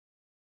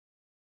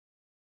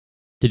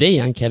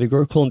Today on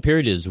Categorical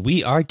Imperatives,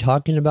 we are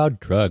talking about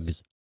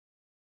drugs.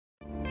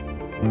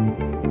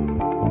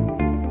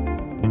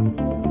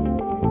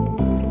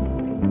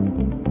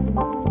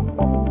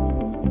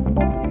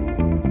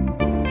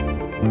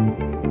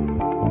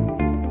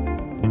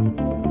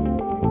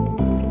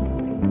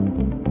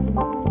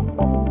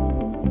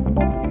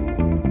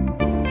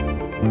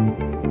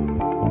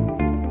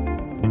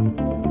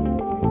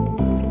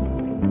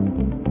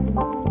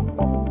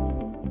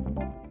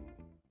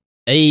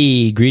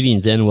 Hey,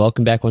 greetings and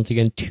welcome back once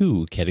again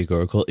to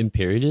Categorical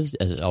Imperatives.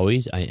 As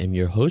always, I am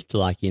your host,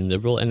 Lockean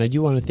Liberal, and I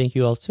do want to thank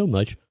you all so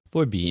much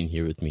for being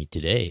here with me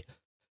today.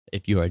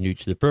 If you are new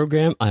to the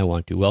program, I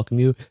want to welcome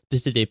you.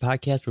 This is a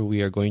podcast where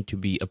we are going to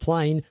be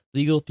applying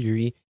legal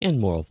theory and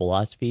moral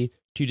philosophy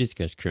to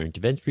discuss current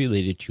events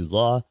related to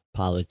law,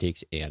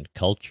 politics, and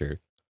culture.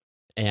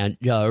 And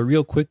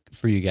real quick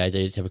for you guys,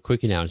 I just have a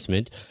quick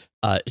announcement.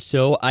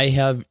 So I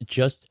have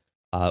just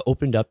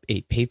opened up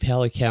a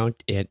PayPal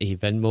account and a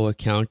Venmo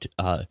account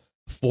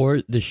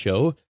for the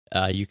show.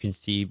 You can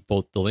see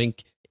both the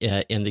link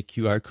and the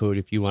QR code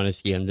if you want to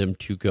scan them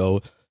to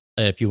go.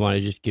 If you want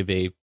to just give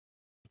a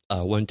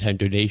one-time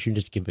donation,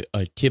 just give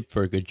a tip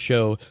for a good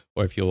show,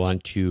 or if you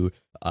want to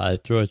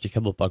throw us a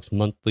couple bucks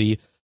monthly,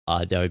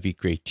 that would be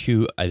great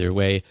too. Either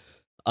way,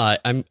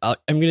 I'm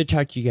going to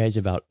talk to you guys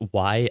about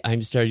why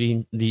I'm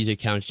starting these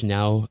accounts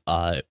now.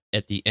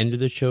 At the end of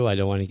the show, I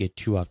don't want to get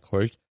too off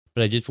course,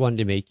 but I just wanted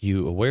to make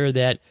you aware of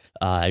that.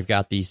 I've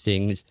got these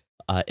things,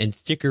 and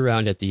stick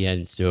around at the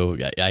end so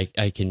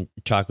I can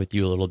talk with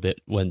you a little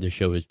bit when the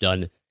show is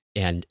done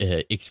and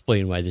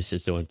explain why this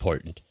is so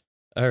important.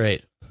 All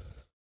right.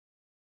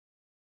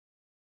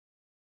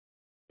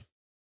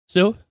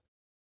 So,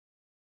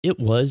 it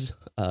was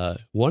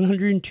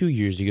 102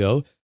 years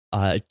ago,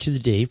 to the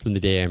day from the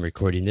day I'm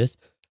recording this,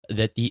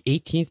 that the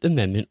 18th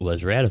Amendment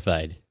was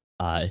ratified.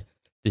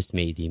 This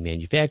made the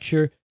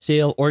manufacture,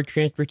 sale, or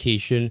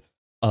transportation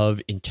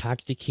of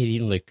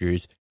intoxicating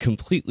liquors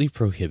completely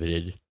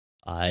prohibited.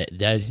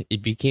 That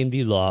it became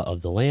the law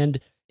of the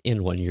land,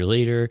 and 1 year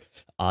later,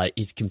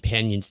 its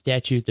companion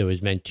statute that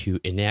was meant to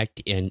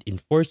enact and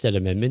enforce that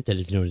amendment, that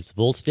is known as the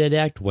Volstead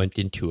Act, went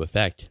into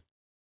effect.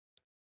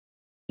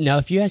 Now,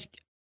 if you ask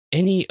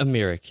any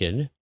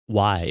American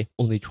why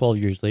only 12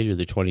 years later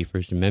the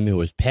 21st Amendment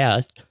was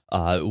passed,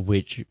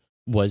 which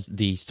was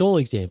the sole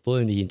example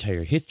in the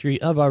entire history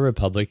of our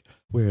republic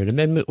where an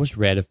amendment was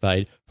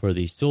ratified for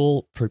the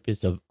sole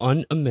purpose of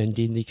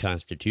unamending the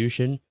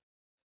Constitution,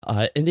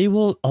 and they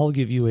will all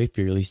give you a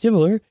fairly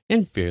similar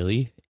and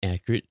fairly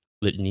accurate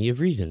litany of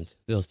reasons.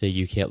 They'll say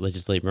you can't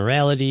legislate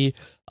morality,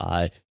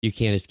 you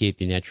can't escape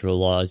the natural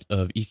laws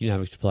of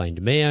economic supply and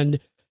demand,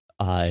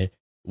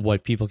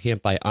 what people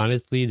can't buy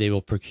honestly, they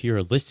will procure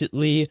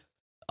illicitly.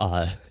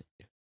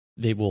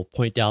 They will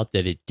point out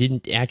that it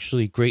didn't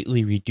actually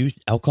greatly reduce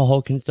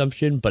alcohol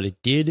consumption, but it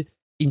did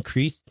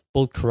increase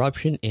both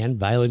corruption and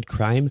violent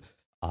crime.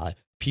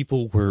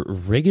 People were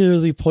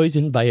regularly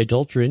poisoned by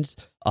adulterants,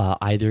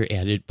 either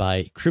added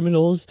by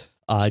criminals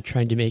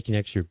trying to make an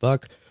extra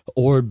buck,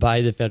 or by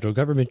the federal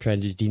government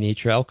trying to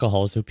denature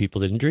alcohol so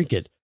people didn't drink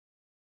it.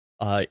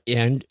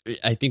 And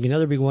I think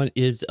another big one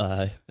is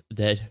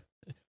that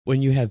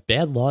when you have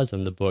bad laws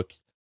on the books,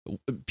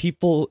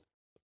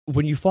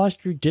 when you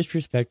foster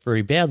disrespect for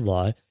a bad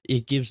law,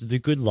 it gives the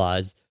good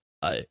laws,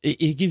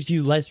 it gives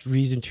you less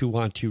reason to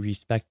want to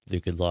respect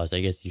the good laws, I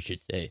guess you should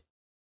say.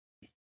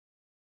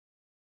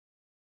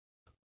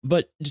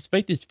 But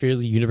despite this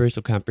fairly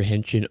universal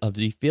comprehension of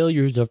the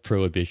failures of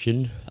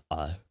prohibition,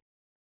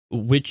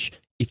 which,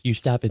 if you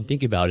stop and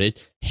think about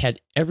it, had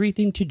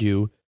everything to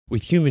do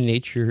with human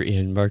nature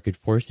and market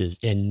forces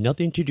and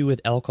nothing to do with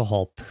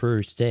alcohol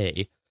per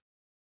se,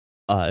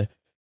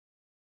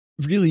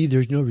 really,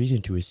 there's no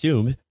reason to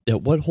assume that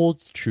what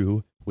holds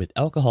true with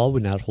alcohol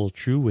would not hold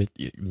true with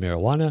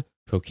marijuana,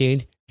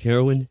 cocaine,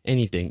 heroin,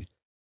 anything.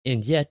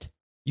 And yet,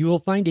 you will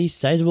find a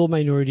sizable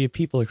minority of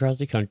people across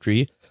the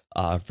country,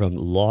 from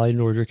law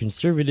and order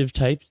conservative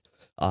types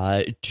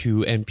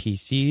to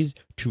NPCs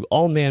to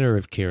all manner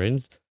of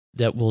Karens,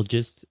 that will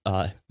just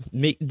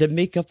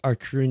make up our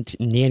current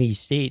nanny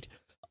state,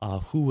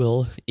 who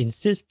will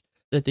insist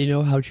that they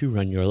know how to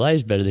run your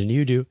lives better than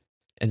you do.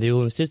 And they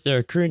will insist that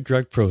our current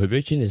drug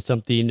prohibition is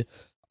something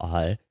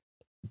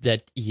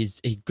that is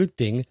a good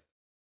thing,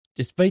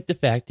 despite the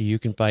fact that you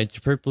can find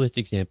superfluous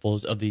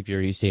examples of the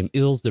very same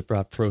ills that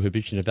brought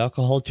prohibition of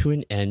alcohol to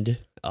an end.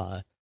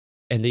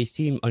 And they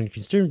seem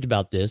unconcerned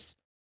about this,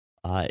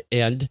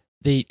 and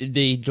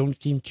they don't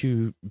seem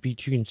to be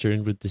too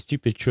concerned with the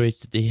stupid choice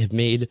that they have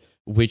made,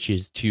 which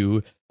is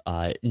to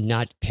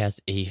not pass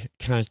a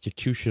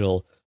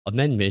constitutional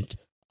amendment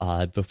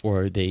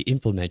before they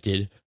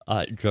implemented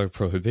drug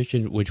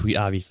prohibition, which we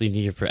obviously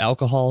needed for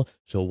alcohol,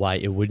 so why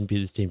it wouldn't be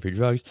the same for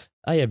drugs,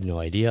 I have no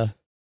idea.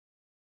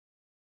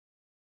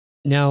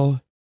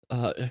 Now,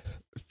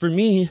 for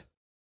me,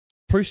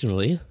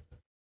 personally,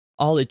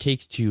 all it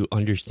takes to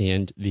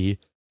understand the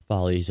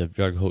follies of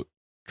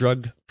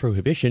drug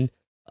prohibition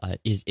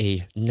is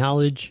a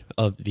knowledge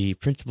of the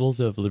principles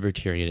of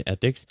libertarian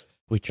ethics,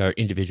 which are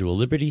individual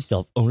liberty,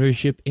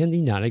 self-ownership, and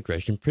the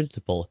non-aggression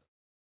principle.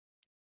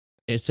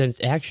 And since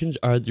actions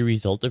are the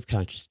result of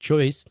conscious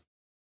choice,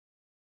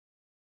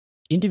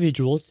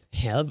 individuals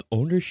have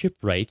ownership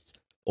rights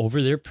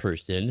over their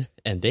person,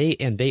 and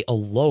they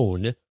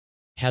alone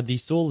have the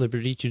sole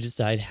liberty to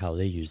decide how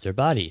they use their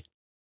body.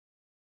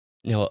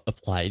 Now,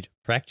 applied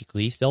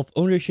practically,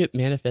 self-ownership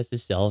manifests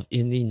itself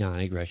in the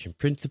non-aggression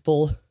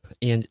principle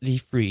and the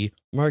free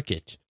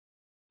market,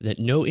 that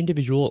no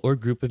individual or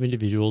group of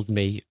individuals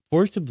may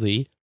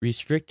forcibly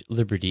restrict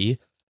liberty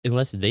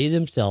unless they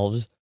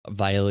themselves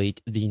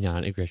violate the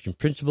non-aggression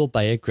principle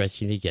by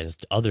aggressing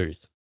against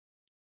others.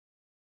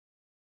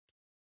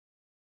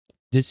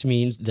 This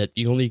means that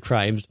the only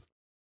crimes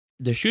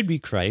there should be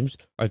crimes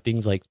are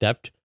things like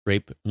theft,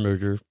 rape,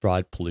 murder,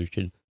 fraud,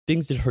 pollution,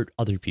 things that hurt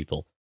other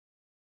people.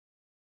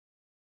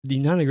 The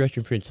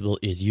non-aggression principle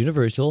is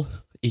universal.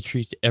 It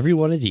treats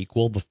everyone as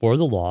equal before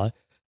the law,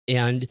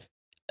 and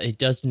it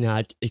does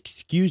not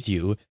excuse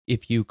you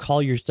if you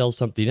call yourself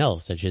something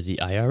else, such as the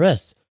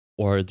IRS,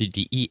 or the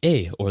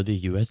DEA, or the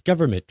U.S.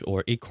 government,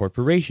 or a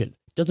corporation.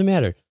 It doesn't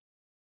matter.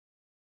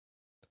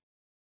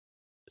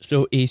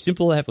 So a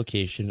simple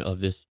application of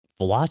this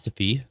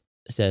philosophy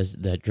says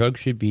that drugs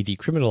should be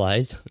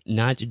decriminalized,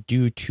 not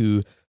due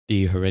to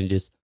the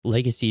horrendous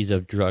legacies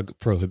of drug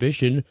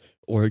prohibition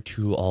or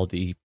to all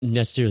the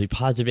necessarily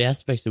positive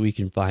aspects that we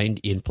can find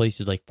in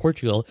places like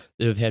Portugal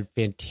that have had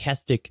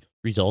fantastic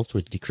results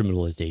with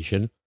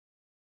decriminalization,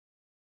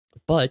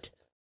 but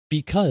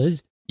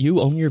because you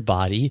own your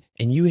body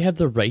and you have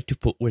the right to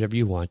put whatever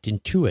you want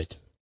into it.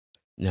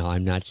 Now,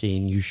 I'm not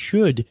saying you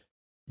should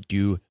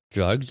do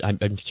drugs.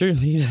 I'm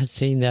certainly not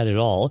saying that at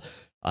all.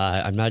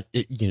 I'm not,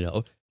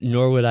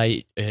 nor would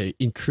I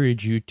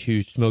encourage you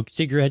to smoke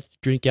cigarettes,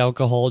 drink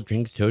alcohol,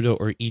 drink soda,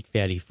 or eat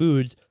fatty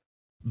foods,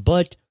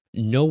 but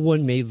no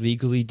one may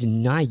legally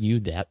deny you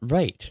that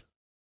right.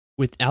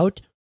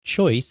 Without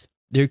choice,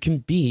 there can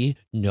be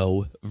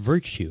no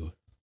virtue.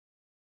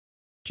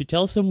 To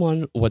tell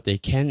someone what they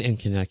can and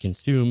cannot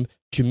consume,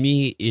 to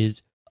me,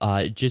 is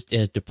just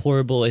as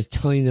deplorable as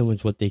telling them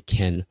what they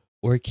can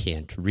or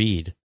can't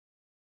read.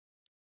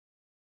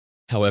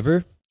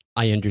 However,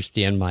 I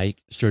understand my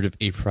sort of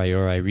a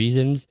priori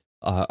reasons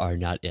are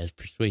not as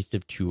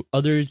persuasive to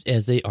others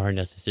as they are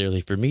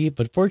necessarily for me,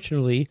 but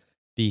fortunately,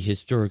 the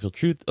historical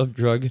truth of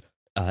drug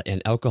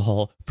and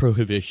alcohol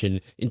prohibition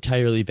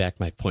entirely back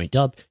my point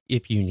up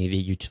if you need a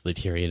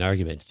utilitarian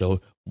argument. So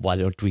why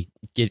don't we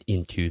get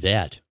into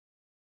that?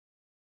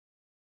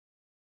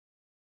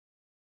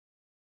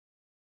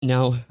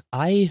 Now,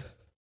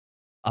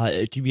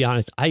 to be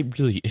honest, I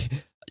really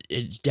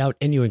doubt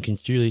anyone can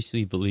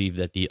seriously believe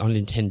that the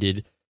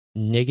unintended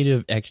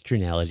negative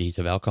externalities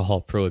of alcohol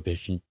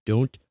prohibition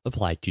don't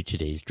apply to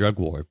today's drug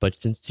war.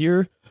 But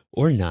sincere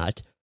or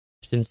not,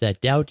 since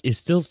that doubt is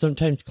still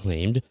sometimes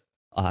claimed,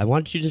 I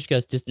want to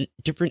discuss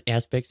different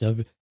aspects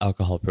of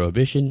alcohol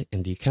prohibition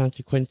and the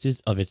consequences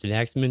of its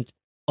enactment,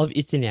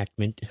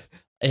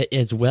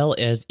 as well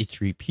as its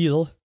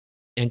repeal,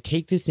 and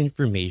take this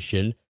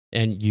information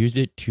and use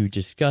it to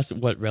discuss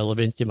what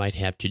relevance it might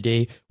have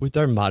today with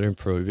our modern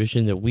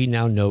prohibition that we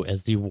now know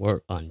as the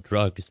war on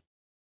drugs.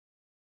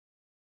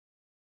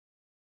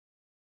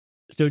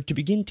 So to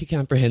begin to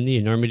comprehend the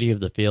enormity of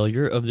the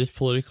failure of this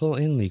political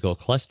and legal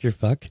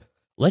clusterfuck,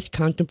 let's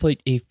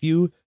contemplate a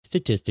few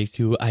statistics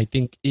who I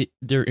think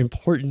their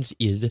importance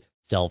is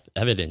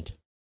self-evident.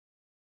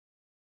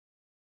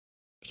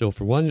 So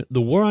for one,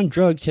 the war on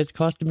drugs has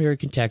cost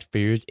American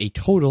taxpayers a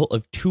total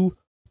of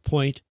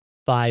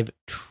 $2.5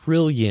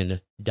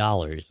 trillion.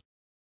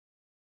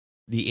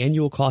 The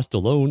annual cost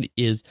alone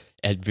is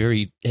at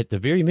the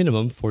very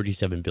minimum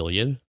 $47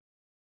 billion.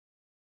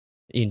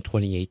 In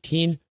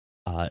 2018,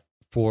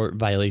 for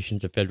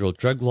violations of federal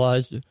drug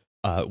laws,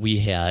 we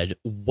had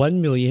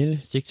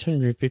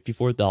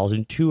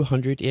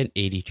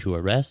 1,654,282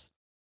 arrests.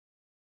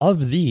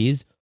 Of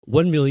these,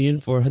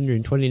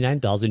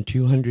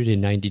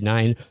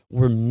 1,429,299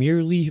 were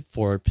merely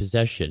for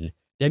possession.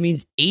 That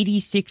means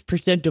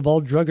 86% of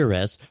all drug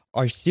arrests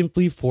are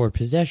simply for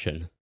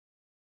possession.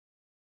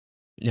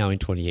 Now, in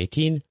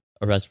 2018,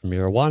 arrests for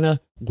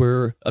marijuana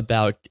were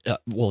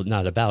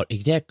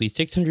exactly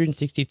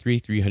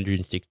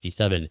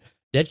 663,367.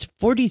 That's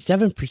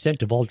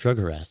 47% of all drug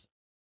arrests.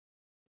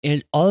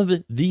 And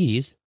of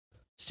these,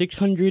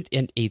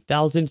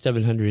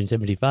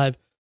 608,775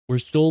 were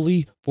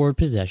solely for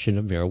possession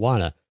of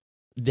marijuana.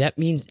 That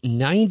means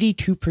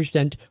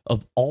 92%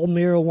 of all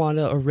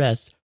marijuana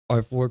arrests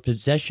are for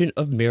possession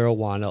of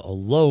marijuana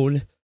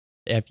alone.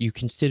 If you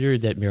consider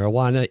that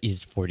marijuana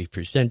is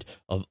 40%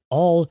 of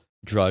all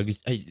drugs,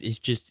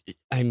 it's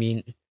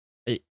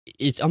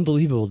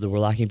unbelievable that we're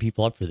locking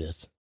people up for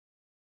this.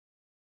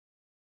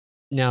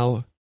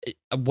 Now,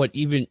 what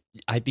even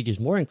I think is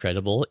more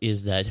incredible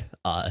is that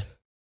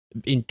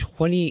in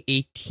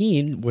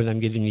 2018, when I'm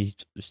getting these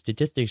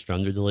statistics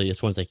from, they're the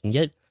latest ones I can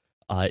get,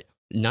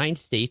 9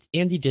 states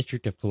and the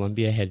District of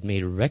Columbia had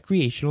made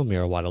recreational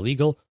marijuana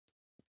legal,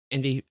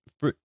 and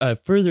a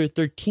further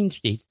 13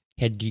 states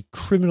had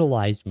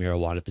decriminalized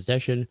marijuana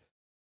possession.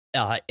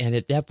 And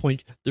at that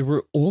point, there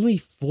were only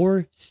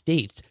 4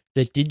 states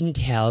that didn't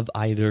have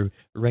either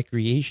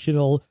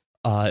recreational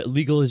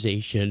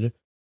legalization,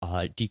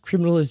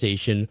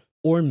 decriminalization,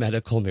 or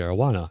medical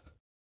marijuana.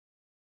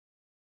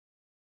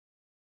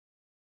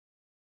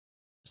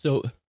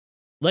 So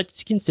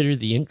let's consider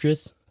the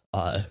interests,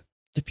 the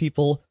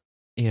people,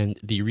 and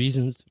the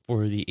reasons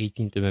for the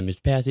 18th Amendment's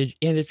passage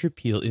and its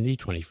repeal in the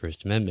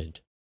 21st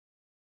Amendment.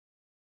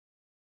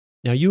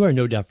 Now, you are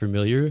no doubt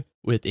familiar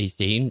with a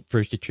saying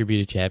first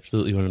attributed to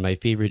absolutely one of my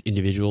favorite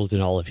individuals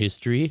in all of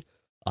history,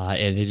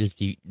 and it is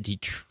the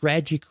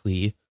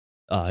tragically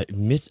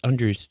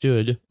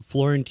misunderstood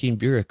Florentine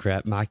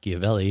bureaucrat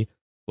Machiavelli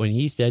when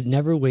he said,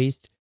 "Never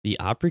waste the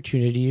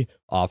opportunity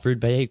offered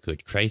by a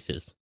good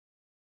crisis."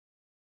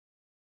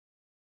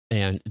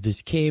 And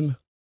this came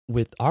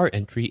with our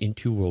entry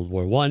into World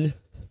War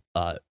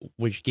I,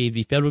 which gave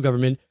the federal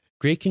government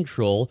great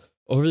control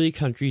over the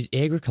country's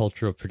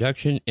agricultural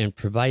production and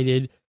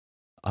provided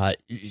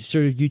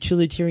sort of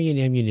utilitarian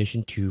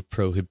ammunition to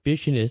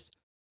prohibitionists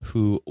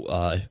who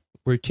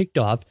were ticked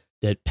off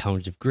that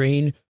pounds of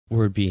grain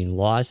were being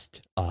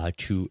lost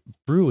to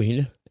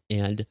brewing,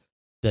 and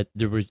that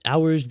there was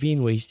hours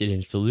being wasted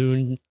in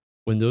saloons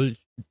when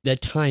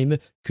that time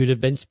could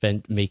have been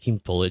spent making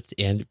bullets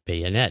and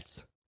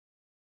bayonets.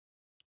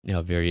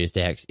 Now, various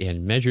acts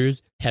and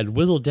measures had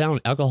whittled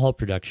down alcohol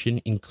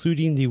production,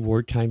 including the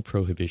Wartime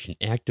Prohibition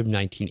Act of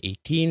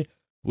 1918,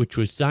 which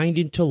was signed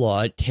into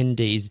law 10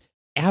 days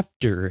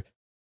after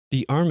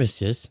the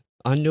armistice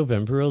on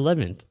November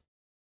 11th.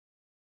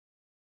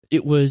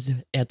 It was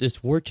at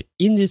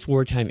in this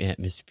wartime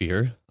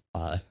atmosphere,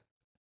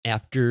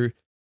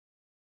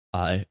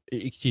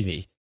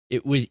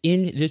 it was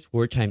in this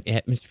wartime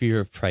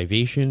atmosphere of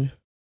privation,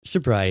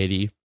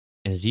 sobriety,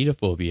 and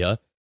xenophobia,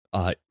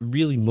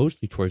 really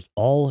mostly towards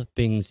all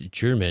things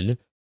German,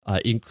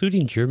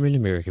 including German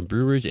American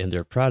brewers and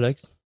their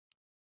products,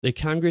 the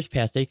Congress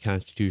passed a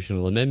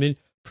constitutional amendment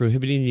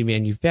prohibiting the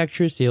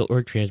manufacture, sale,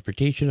 or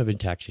transportation of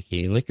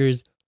intoxicating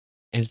liquors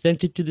and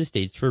sent it to the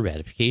states for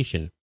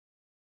ratification.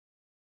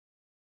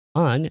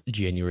 On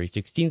January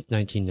 16,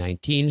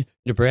 1919,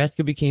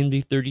 Nebraska became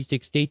the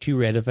 36th state to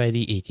ratify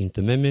the 18th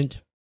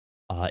Amendment,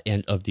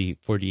 and of the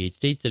 48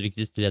 states that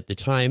existed at the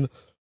time,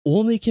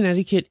 only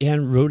Connecticut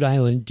and Rhode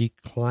Island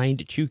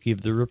declined to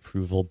give their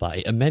approval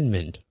by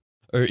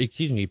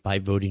by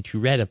voting to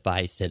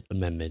ratify said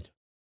amendment.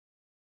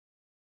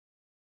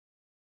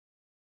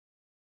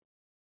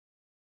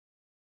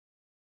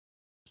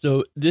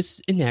 So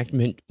this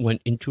enactment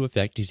went into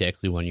effect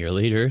exactly 1 year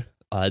later.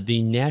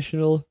 The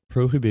National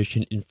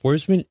Prohibition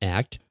Enforcement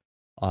Act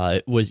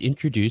was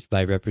introduced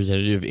by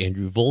Representative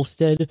Andrew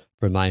Volstead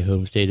from my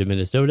home state of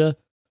Minnesota,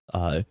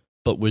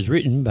 but was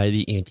written by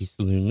the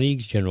Anti-Saloon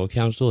League's general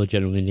counsel, a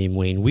gentleman named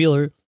Wayne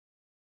Wheeler.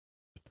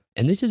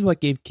 And this is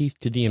what gave teeth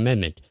to the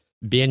amendment,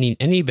 banning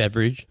any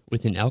beverage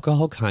with an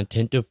alcohol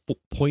content of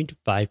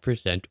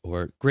 0.5%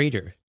 or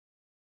greater,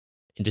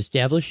 and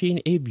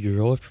establishing a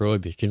Bureau of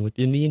Prohibition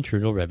within the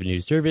Internal Revenue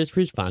Service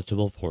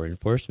responsible for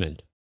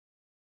enforcement.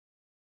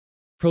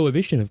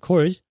 Prohibition, of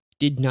course,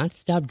 did not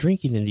stop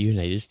drinking in the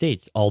United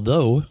States,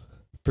 although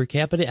per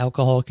capita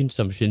alcohol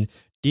consumption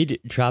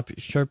did drop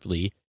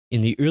sharply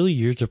in the early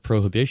years of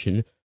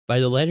Prohibition. By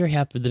the latter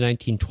half of the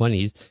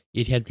 1920s,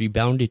 it had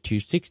rebounded to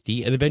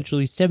 60 and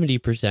eventually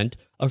 70%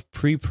 of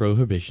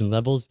pre-Prohibition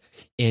levels,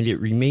 and it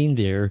remained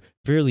there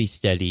fairly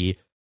steady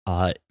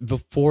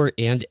before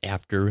and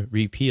after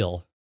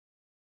repeal.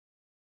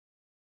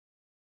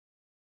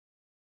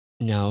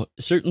 Now,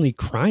 certainly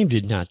crime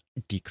did not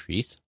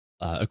decrease.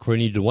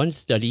 According to one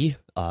study,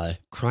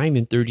 crime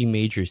in 30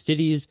 major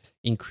cities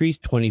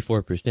increased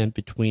 24%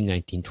 between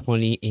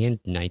 1920 and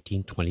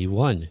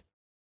 1921.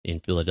 In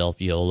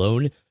Philadelphia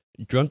alone,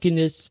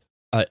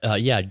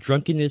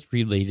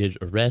 drunkenness-related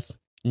arrests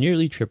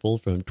nearly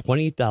tripled from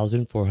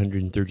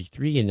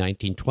 20,433 in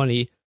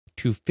 1920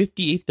 to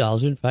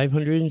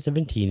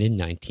 58,517 in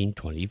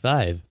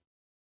 1925.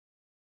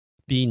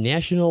 The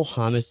national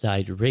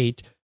homicide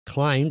rate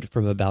climbed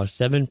from about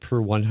 7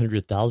 per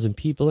 100,000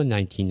 people in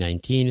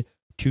 1919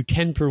 to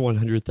 10 per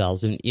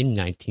 100,000 in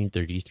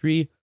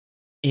 1933,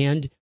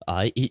 and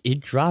it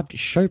dropped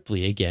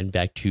sharply again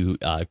back to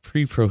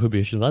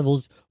pre-Prohibition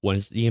levels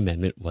once the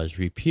amendment was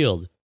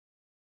repealed.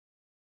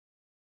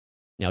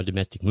 Now,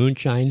 domestic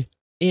moonshine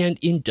and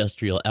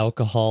industrial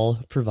alcohol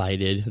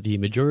provided the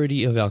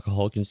majority of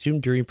alcohol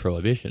consumed during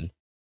Prohibition.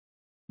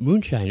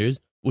 Moonshiners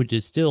would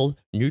distill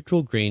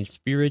neutral grain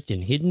spirits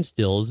in hidden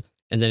stills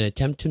and then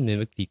attempt to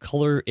mimic the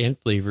color and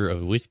flavor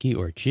of whiskey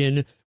or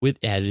gin with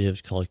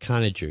additives called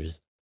conagers.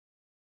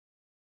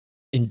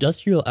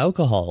 Industrial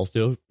alcohol,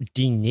 though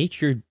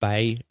denatured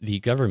by the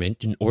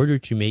government in order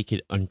to make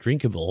it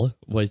undrinkable,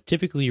 was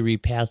typically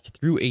repassed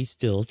through a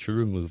still to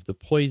remove the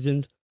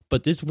poisons,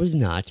 but this was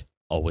not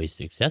always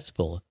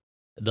successful.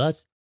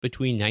 Thus,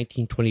 between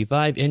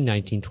 1925 and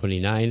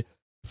 1929,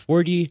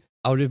 40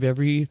 out of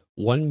every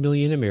 1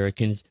 million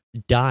Americans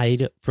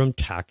died from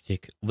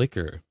toxic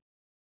liquor.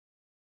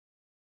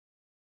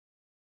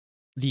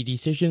 The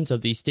decisions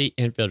of the state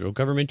and federal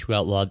government to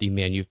outlaw the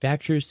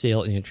manufacture,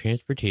 sale, and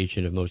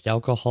transportation of most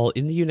alcohol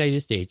in the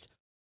United States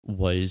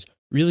was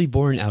really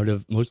born out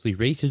of mostly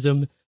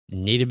racism,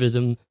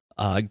 nativism,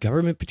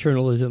 government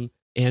paternalism,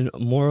 and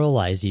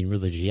moralizing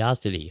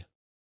religiosity.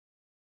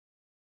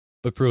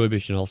 But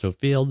Prohibition also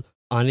failed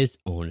on its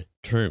own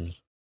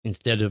terms.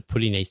 Instead of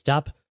putting a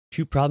stop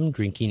to problem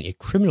drinking, it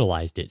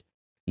criminalized it,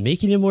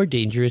 making it more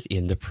dangerous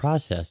in the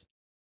process.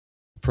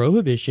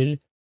 Prohibition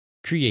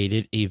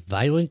created a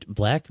violent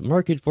black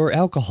market for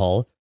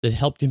alcohol that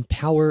helped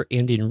empower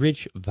and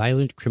enrich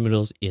violent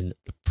criminals in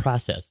the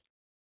process.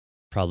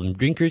 Problem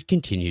drinkers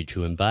continued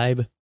to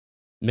imbibe.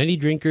 Many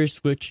drinkers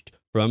switched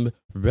from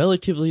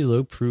relatively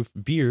low-proof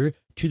beer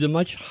to the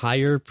much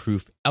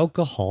higher-proof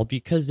alcohol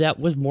because that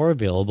was more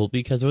available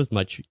because it was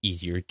much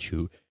easier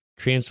to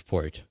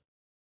transport.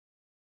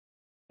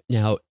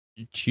 Now,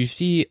 to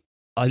see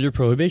under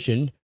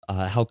Prohibition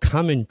how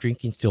common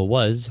drinking still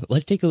was,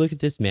 let's take a look at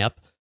this map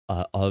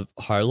of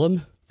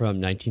Harlem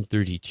from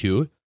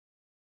 1932.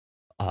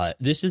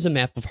 This is a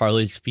map of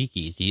Harlem's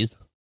speakeasies.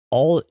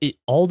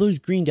 All those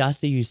green dots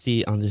that you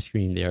see on the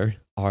screen there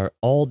are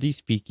all the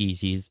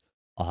speakeasies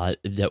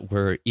that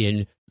were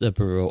in the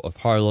borough of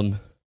Harlem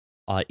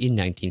in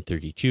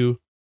 1932,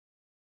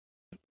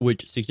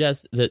 which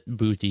suggests that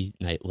boozy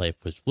nightlife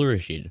was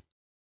flourishing.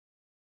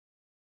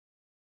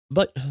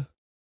 But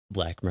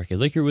black market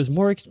liquor was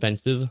more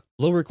expensive,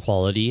 lower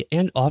quality,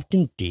 and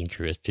often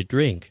dangerous to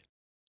drink.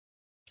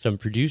 Some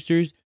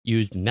producers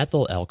used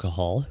methyl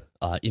alcohol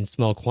in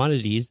small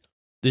quantities.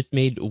 This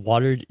made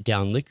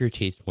watered-down liquor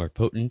taste more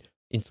potent.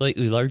 In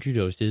slightly larger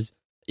doses,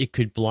 it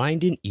could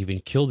blind and even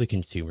kill the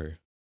consumer.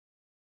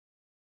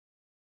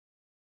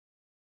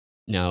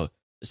 Now,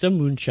 some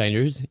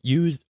moonshiners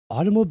used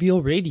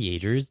automobile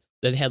radiators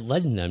that had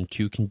lead in them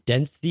to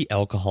condense the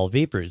alcohol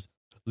vapors,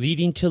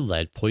 leading to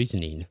lead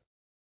poisoning.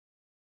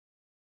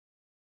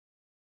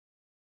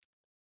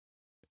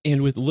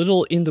 And with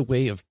little in the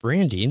way of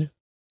branding,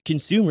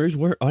 consumers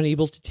were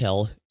unable to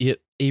tell if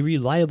a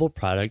reliable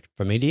product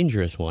from a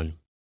dangerous one.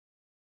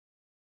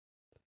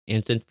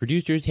 And since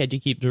producers had to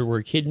keep their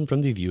work hidden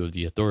from the view of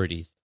the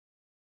authorities,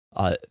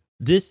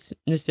 this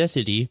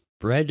necessity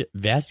bred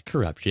vast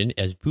corruption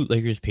as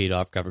bootleggers paid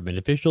off government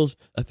officials,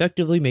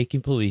 effectively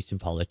making police and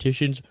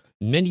politicians,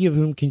 many of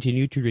whom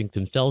continued to drink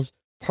themselves,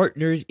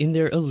 partners in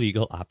their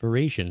illegal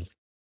operations.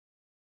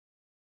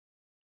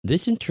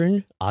 This in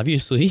turn,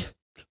 obviously,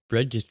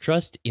 bred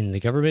distrust in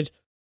the government,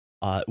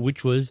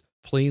 which was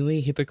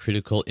plainly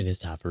hypocritical in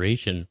its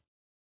operation.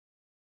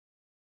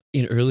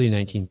 In early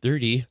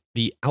 1930,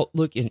 the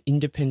Outlook, an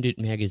independent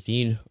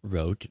magazine,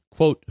 wrote,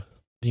 quote,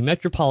 "The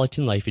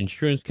Metropolitan Life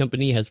Insurance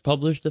Company has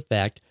published the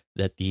fact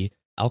that the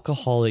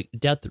alcoholic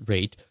death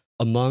rate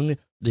among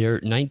their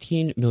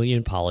 19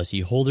 million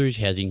policy holders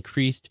has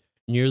increased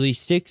nearly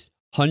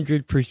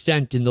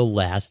 600% in the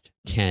last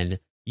 10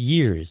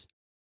 years.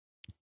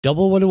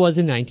 Double what it was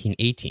in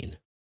 1918,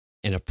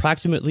 and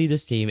approximately the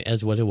same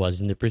as what it was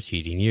in the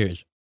preceding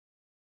years.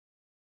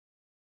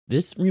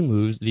 This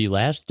removes the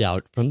last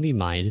doubt from the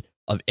mind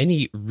of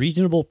any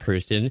reasonable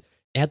person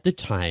at the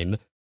time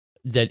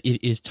that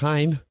it is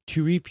time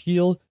to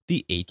repeal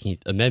the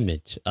 18th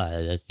Amendment.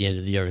 That's the end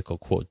of the article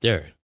quote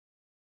there.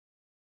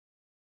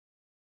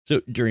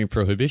 So during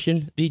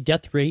Prohibition, the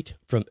death rate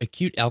from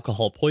acute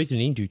alcohol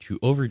poisoning due to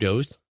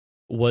overdose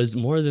was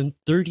more than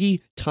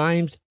 30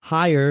 times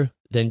higher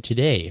than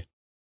today.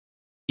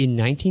 In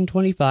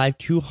 1925,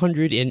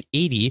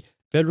 280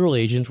 federal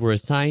agents were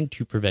assigned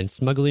to prevent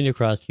smuggling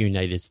across the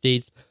United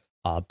States,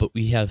 but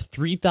we have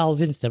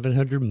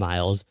 3,700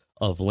 miles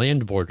of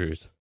land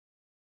borders.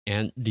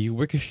 And the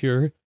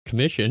Worcestershire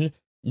Commission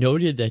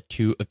noted that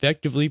to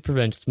effectively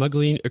prevent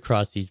smuggling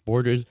across these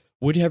borders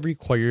would have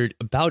required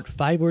about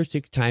 5 or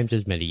 6 times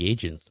as many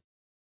agents.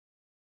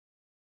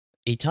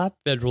 A top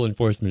federal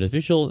enforcement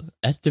official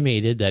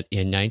estimated that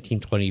in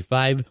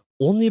 1925,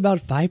 only about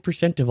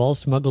 5% of all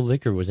smuggled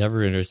liquor was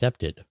ever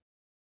intercepted.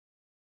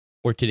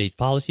 For today's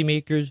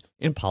policymakers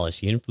and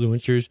policy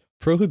influencers,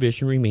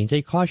 Prohibition remains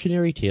a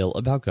cautionary tale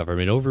about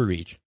government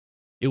overreach.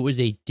 It was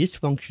a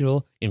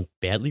dysfunctional and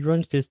badly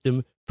run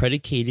system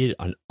predicated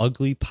on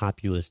ugly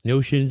populist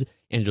notions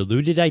and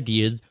deluded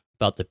ideas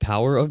about the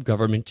power of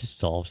government to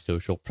solve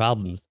social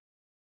problems.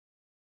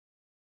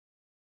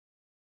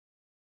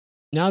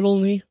 Not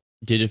only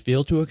did it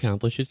fail to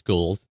accomplish its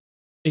goals,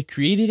 it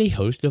created a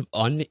host of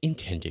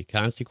unintended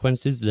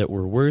consequences that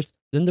were worse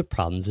than the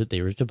problems that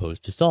they were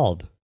supposed to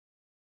solve.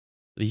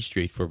 These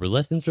straightforward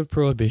lessons of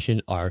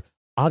Prohibition are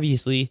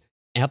obviously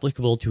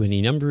applicable to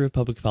any number of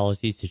public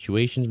policy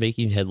situations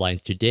making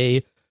headlines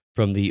today,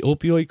 from the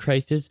opioid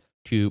crisis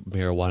to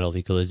marijuana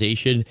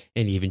legalization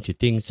and even to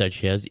things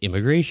such as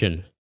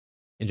immigration.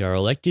 And our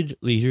elected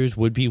leaders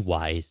would be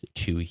wise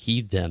to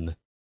heed them.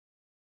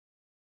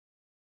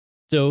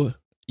 So,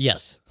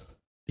 yes,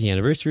 the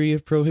anniversary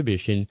of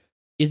Prohibition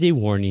is a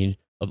warning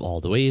of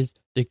all the ways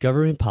that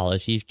government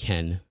policies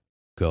can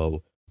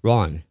go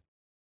wrong,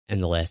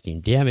 and the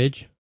lasting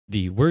damage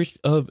the worst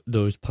of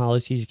those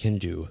policies can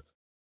do.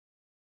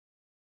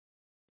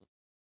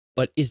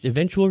 But its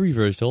eventual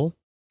reversal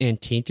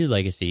and tainted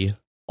legacy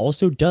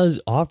also does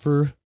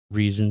offer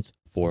reasons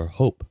for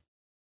hope.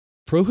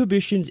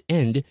 Prohibition's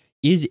end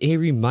is a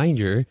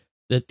reminder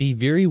that the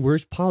very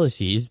worst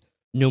policies,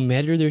 no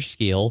matter their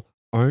scale,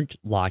 aren't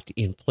locked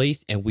in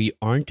place and we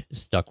aren't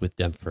stuck with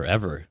them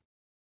forever.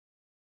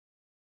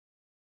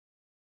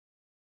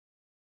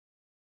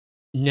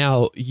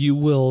 Now, you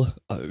will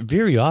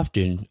very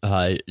often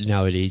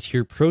nowadays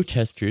hear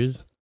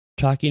protesters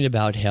talking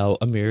about how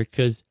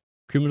America's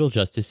criminal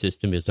justice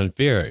system is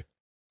unfair,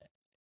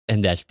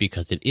 and that's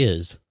because it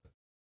is.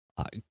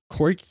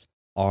 Courts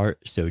are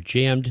so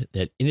jammed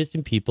that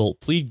innocent people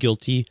plead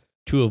guilty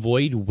to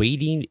avoid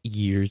waiting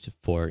years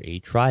for a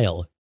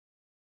trial.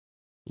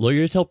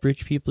 Lawyers help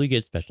rich people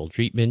get special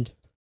treatment.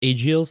 A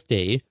jail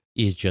stay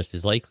is just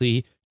as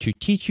likely to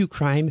teach you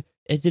crime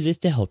as it is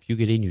to help you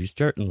get a new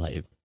start in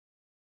life.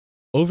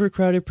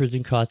 Overcrowded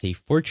prison costs a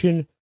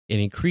fortune and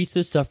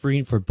increases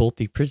suffering for both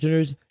the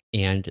prisoners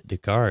and the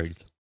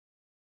guards.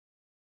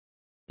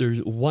 There's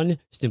one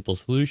simple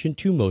solution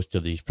to most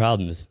of these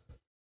problems: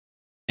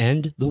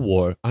 end the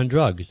war on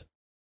drugs.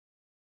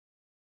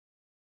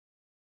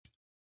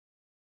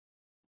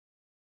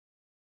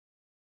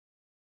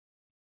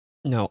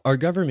 Now, our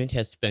government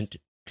has spent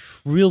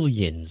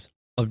trillions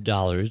of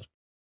dollars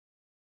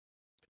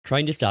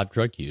trying to stop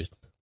drug use.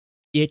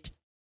 It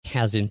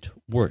hasn't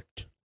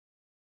worked.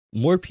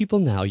 More people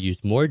now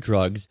use more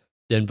drugs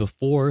than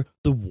before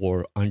the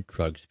war on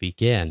drugs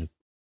began.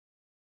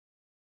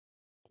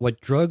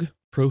 What drug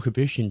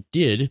prohibition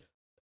did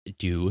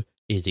do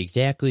is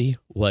exactly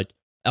what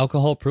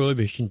alcohol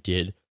prohibition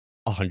did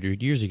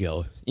 100 years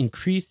ago: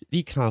 increase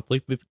the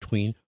conflict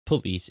between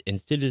police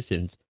and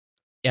citizens.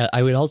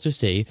 I would also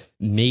say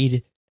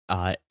made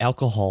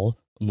alcohol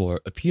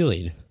more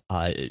appealing.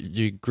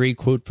 The great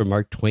quote from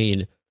Mark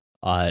Twain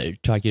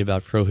talking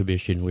about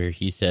prohibition, where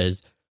he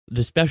says,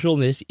 "The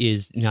specialness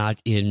is not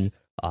in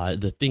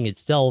the thing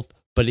itself,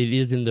 but it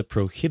is in the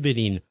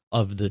prohibiting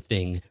of the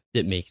thing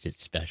that makes it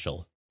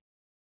special."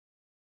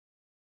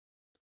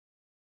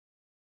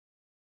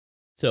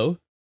 So,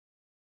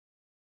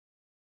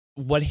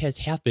 what has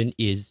happened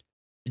is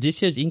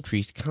this has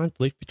increased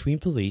conflict between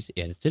police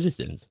and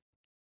citizens.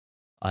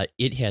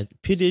 It has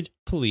pitted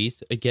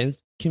police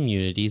against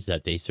communities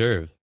that they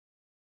serve.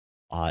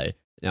 Now,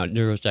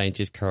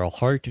 neuroscientist Carl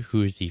Hart,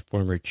 who is the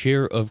former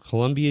chair of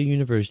Columbia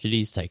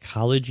University's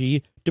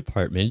psychology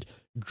department,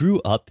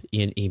 grew up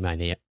in a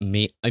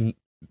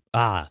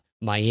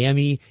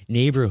Miami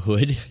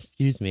neighborhood,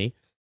 excuse me,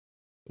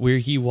 where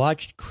he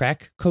watched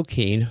crack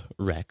cocaine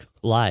wreck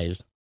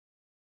lives.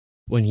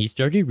 When he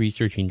started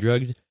researching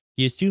drugs,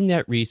 he assumed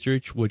that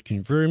research would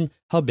confirm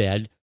how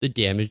bad the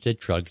damage that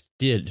drugs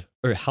did,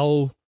 or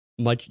how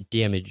much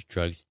damage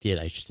drugs did,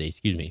 I should say,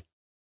 excuse me.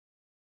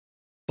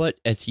 But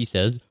as he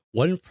says,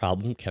 one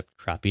problem kept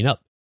cropping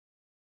up.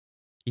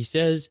 He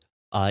says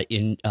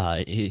in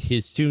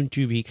his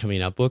soon-to-be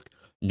coming out book,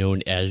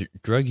 known as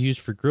Drug Use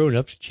for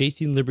Grown-Ups,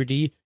 Chasing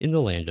Liberty in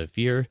the Land of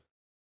Fear,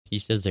 he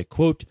says that,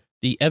 quote,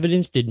 "The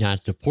evidence did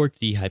not support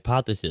the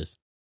hypothesis.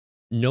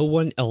 No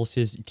one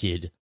else's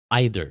did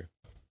either.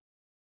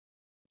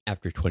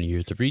 After 20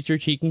 years of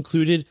research, he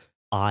concluded,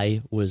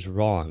 I was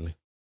wrong."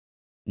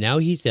 Now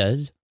he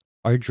says,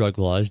 our drug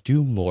laws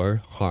do more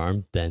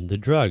harm than the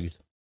drugs.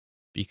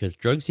 Because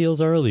drug sales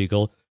are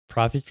illegal,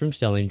 profits from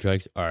selling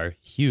drugs are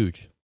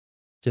huge.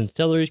 Since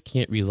sellers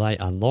can't rely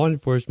on law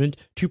enforcement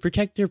to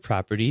protect their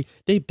property,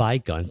 they buy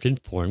guns and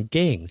form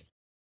gangs.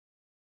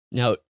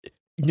 Now,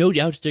 no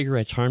doubt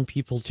cigarettes harm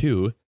people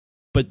too,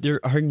 but there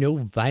are no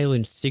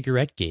violent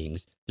cigarette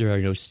gangs. There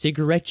are no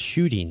cigarette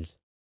shootings.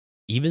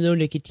 Even though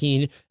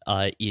nicotine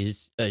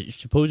is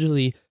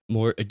supposedly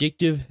more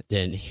addictive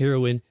than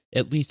heroin,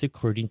 at least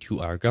according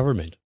to our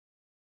government.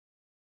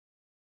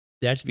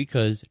 That's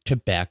because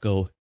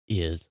tobacco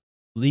is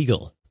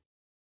legal.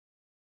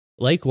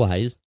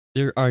 Likewise,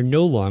 there are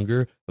no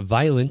longer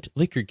violent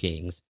liquor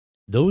gangs.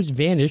 Those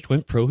vanished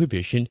when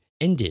prohibition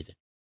ended.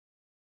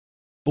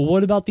 But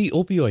what about the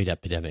opioid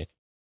epidemic?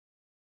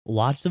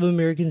 Lots of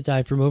Americans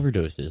die from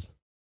overdoses.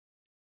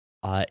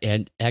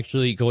 And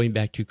actually, going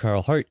back to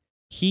Carl Hart,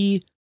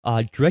 he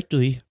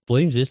directly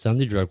blames this on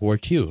the drug war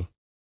too.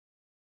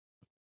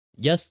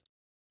 Yes,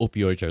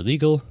 opioids are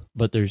legal,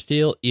 but their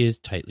sale is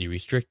tightly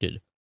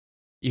restricted.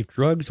 If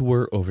drugs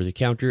were over the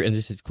counter, and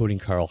this is quoting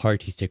Carl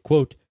Hart, he said,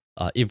 quote,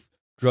 if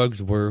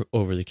drugs were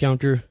over the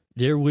counter,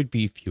 there would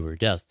be fewer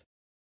deaths.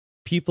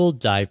 People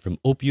die from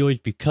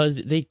opioids because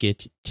they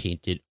get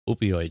tainted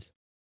opioids.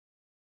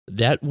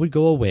 That would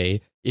go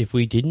away if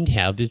we didn't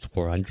have this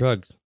war on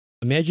drugs.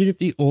 Imagine if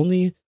the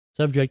only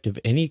subject of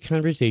any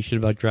conversation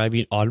about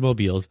driving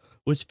automobiles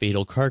was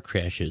fatal car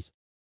crashes.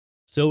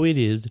 So it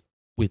is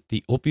with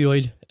the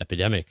opioid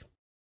epidemic.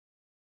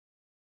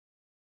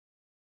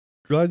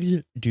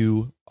 Drugs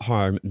do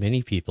harm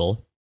many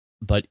people,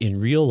 but in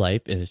real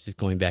life, and this is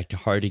going back to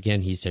Hart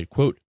again, he said,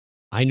 quote,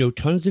 I know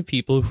tons of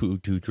people who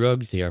do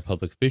drugs. They are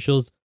public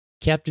officials,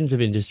 captains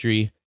of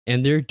industry,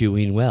 and they're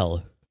doing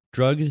well.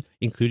 Drugs,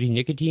 including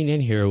nicotine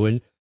and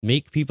heroin,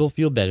 make people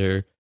feel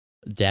better,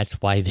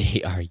 That's why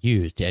they are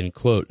used, end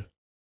quote.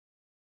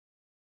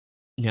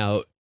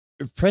 Now,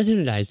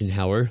 President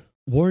Eisenhower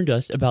warned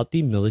us about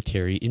the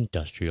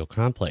military-industrial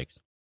complex.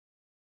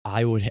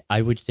 I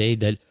would say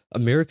that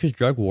America's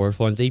drug war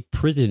funds a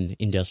prison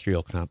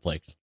industrial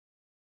complex.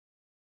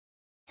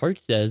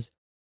 Hart says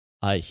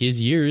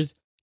his years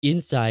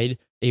inside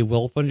a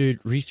well-funded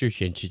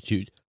research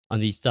institute on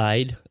the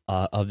side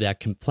of that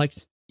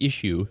complex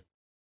issue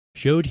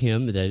showed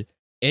him that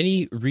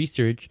any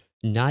research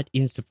not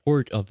in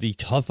support of the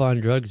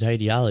tough-on-drugs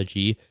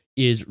ideology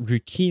is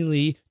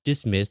routinely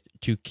dismissed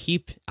to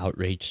keep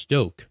outrage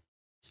stoked.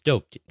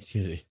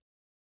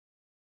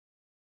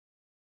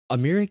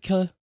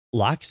 America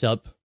locks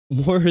up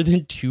more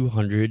than 2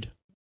 million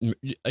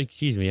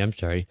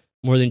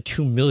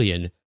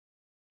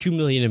 2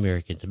 million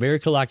Americans.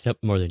 America locks up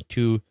more than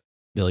 2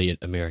 million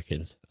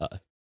Americans.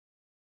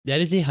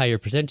 That is a higher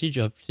percentage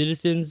of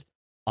citizens,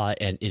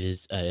 and it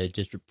is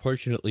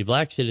disproportionately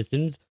black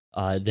citizens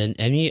than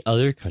any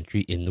other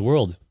country in the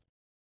world.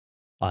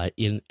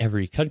 In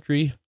every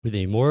country with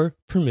a more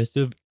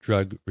permissive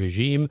drug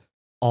regime,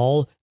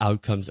 all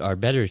outcomes are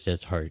better,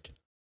 says Hart.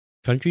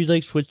 Countries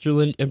like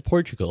Switzerland and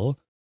Portugal,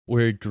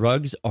 where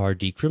drugs are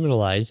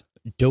decriminalized,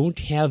 don't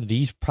have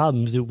these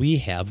problems that we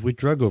have with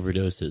drug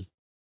overdoses.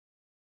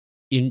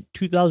 In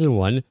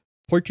 2001,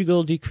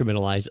 Portugal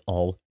decriminalized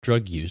all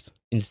drug use.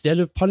 Instead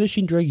of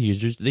punishing drug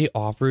users, they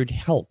offered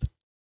help.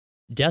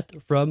 Death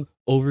from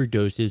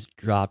overdoses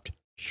dropped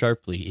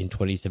sharply in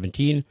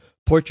 2017.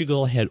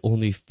 Portugal had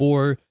only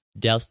 4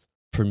 deaths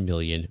per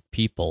million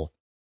people.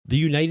 The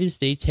United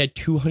States had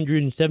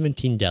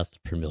 217 deaths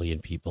per million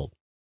people.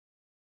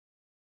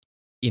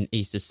 In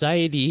a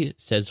society,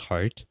 says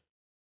Hart,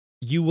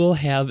 you will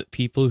have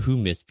people who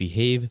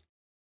misbehave,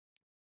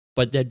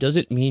 but that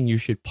doesn't mean you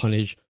should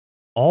punish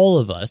all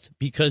of us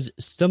because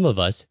some of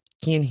us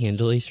can't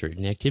handle a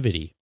certain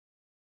activity.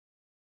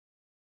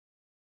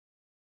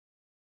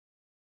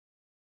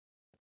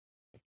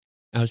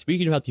 Now,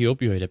 speaking about the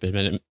opioid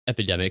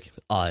epidemic,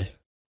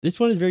 this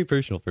one is very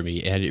personal for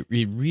me, and it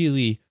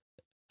really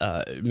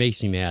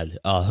makes me mad,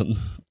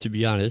 to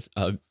be honest.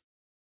 The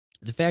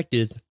fact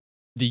is,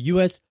 the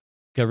U.S.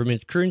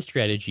 government's current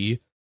strategy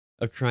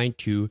of trying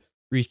to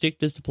restrict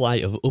the supply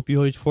of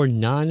opioids for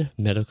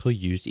non-medical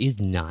use is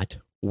not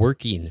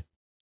working.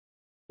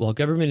 While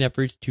government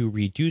efforts to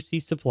reduce the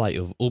supply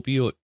of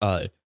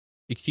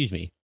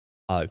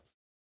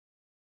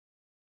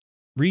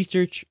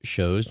research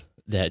shows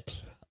that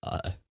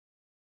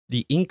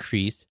the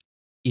increase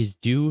is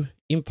due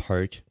in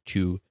part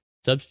to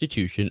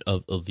substitution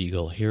of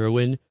illegal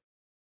heroin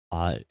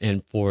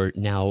and for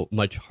now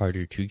much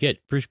harder to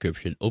get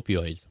prescription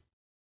opioids.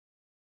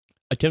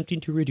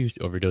 Attempting to reduce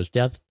overdose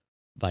deaths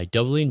by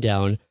doubling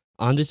down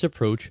on this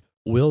approach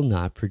will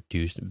not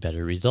produce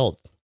better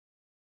results.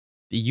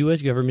 The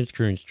U.S. government's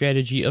current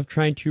strategy of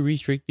trying to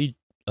restrict the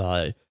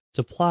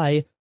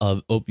supply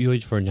of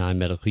opioids for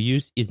non-medical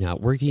use is not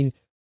working.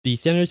 The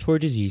Centers for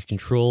Disease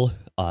Control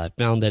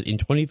found that in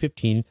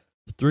 2015,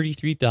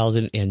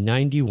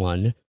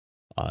 33,091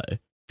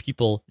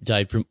 people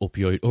died from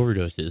opioid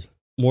overdoses.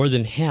 More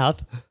than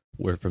half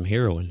were from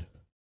heroin.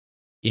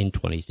 In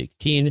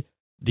 2016,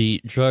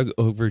 the drug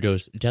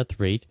overdose death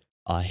rate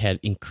had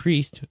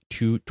increased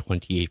to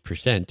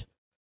 28%.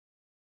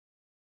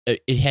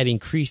 It had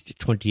increased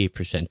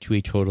 28% to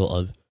a total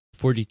of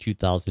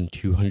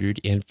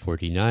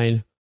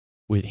 42,249,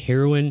 with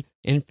heroin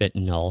and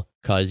fentanyl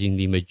causing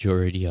the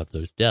majority of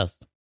those deaths.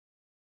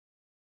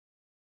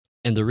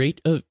 And the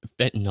rate of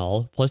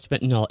fentanyl plus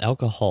fentanyl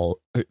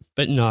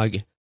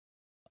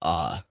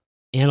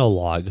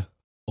analog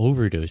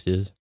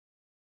overdoses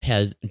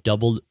has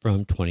doubled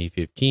from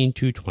 2015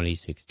 to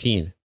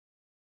 2016.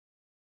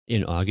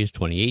 In August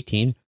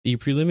 2018, the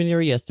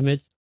preliminary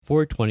estimates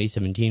for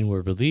 2017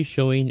 were released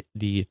showing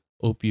the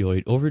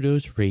opioid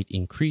overdose rate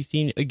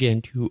increasing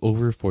again to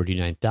over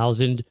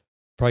 49,000,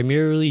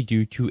 primarily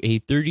due to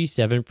a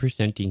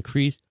 37%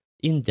 increase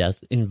in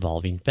deaths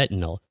involving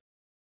fentanyl.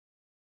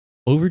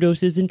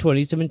 Overdoses in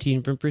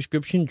 2017 from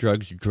prescription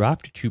drugs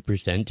dropped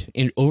 2%,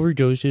 and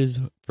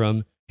overdoses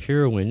from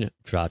heroin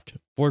dropped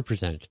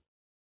 4%.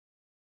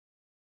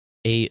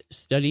 A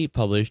study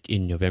published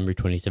in November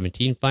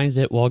 2017 finds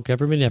that while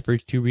government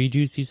efforts to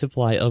reduce the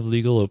supply of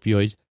legal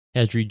opioids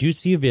has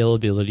reduced the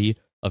availability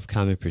of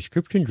common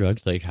prescription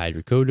drugs like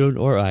hydrocodone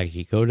or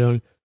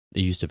oxycodone,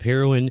 the use of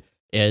heroin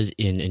as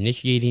in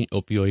initiating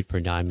opioid for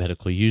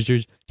non-medical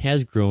users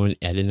has grown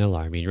at an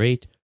alarming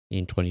rate.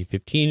 In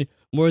 2015,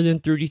 more than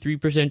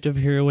 33% of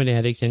heroin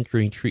addicts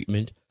entering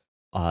treatment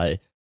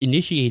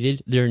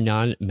initiated their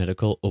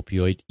non-medical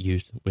opioid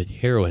use with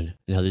heroin.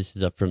 Now, this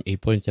is up from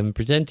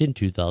 8.7% in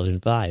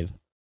 2005.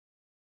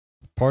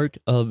 Part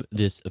of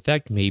this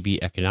effect may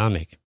be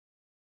economic.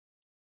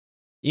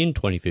 In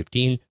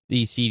 2015,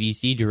 the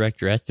CDC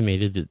director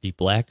estimated that the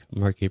black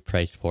market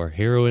price for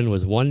heroin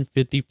was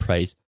 1/5 the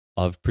price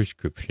of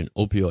prescription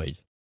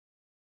opioids.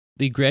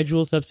 The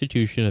gradual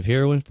substitution of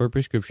heroin for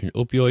prescription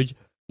opioids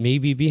may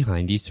be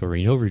behind these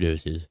soaring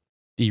overdoses.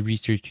 The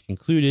research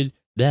concluded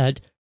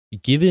that,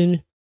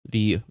 given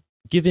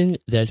Given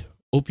that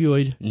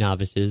opioid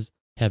novices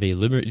have a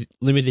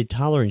limited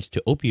tolerance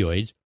to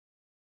opioids,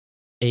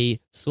 a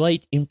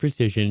slight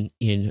imprecision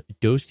in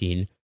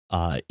dosing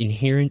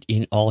inherent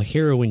in all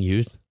heroin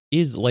use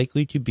is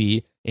likely to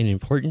be an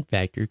important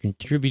factor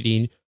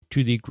contributing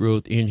to the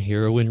growth in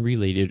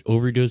heroin-related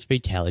overdose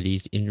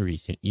fatalities in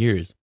recent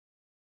years.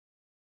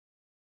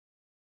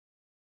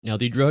 Now,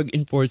 the Drug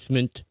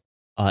Enforcement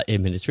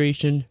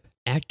Administration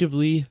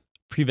actively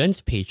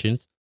prevents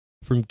patients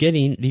from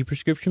getting the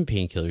prescription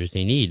painkillers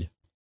they need.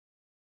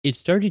 It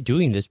started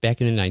doing this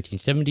back in the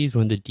 1970s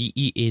when the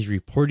DEA's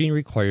reporting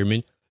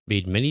requirement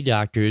made many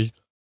doctors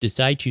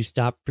decide to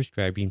stop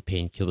prescribing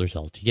painkillers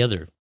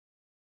altogether.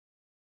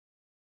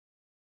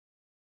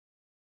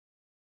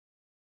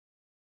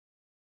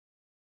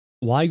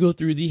 Why go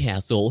through the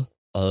hassle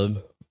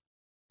of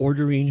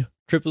ordering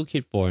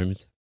triplicate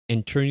forms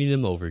and turning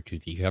them over to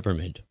the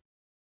government?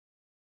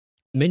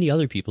 Many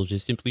other people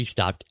just simply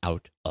stopped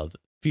out of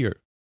fear.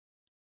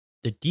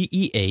 The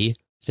DEA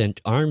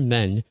sent armed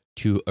men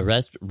to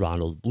arrest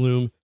Ronald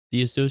Bloom,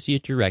 the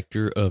associate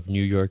director of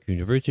New York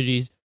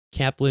University's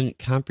Kaplan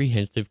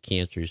Comprehensive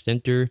Cancer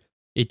Center.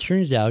 It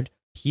turns out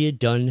he had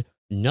done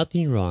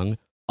nothing wrong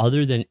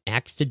other than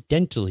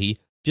accidentally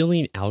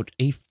filling out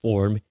a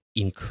form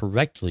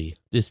incorrectly.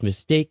 This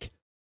mistake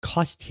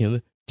cost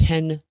him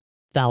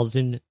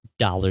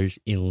 $10,000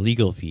 in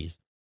legal fees.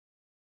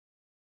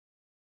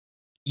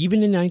 Even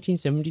in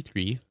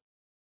 1973,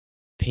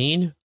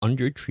 pain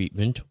under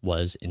treatment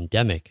was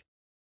endemic.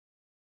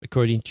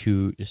 According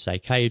to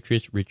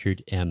psychiatrists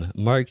Richard M.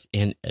 Marks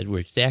and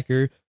Edward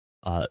Sacker,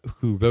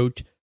 who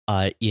wrote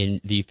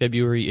in the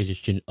February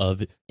edition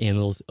of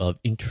Annals of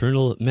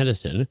Internal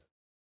Medicine,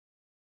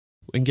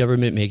 when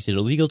government makes it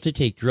illegal to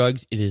take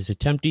drugs, it is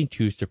attempting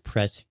to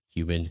suppress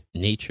human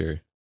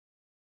nature.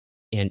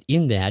 And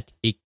in that,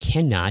 it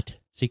cannot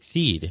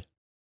succeed,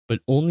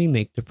 but only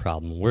make the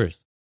problem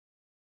worse.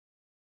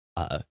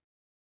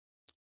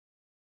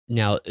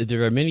 Now,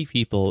 there are many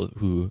people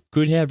who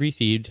could have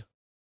received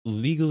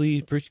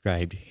legally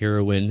prescribed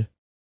heroin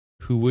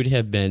who would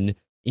have been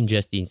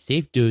ingesting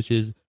safe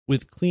doses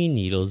with clean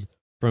needles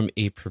from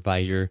a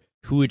provider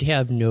who would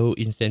have no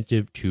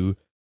incentive to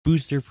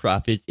boost their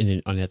profits in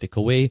an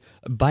unethical way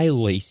by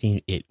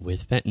lacing it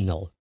with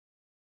fentanyl.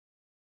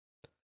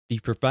 The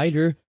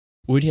provider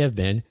would have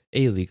been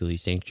a legally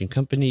sanctioned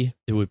company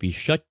that would be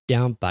shut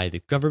down by the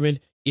government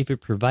if it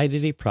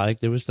provided a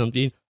product that was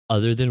something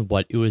other than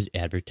what it was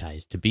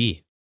advertised to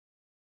be.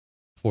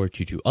 For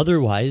to do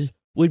otherwise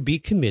would be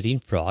committing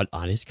fraud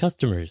on its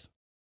customers,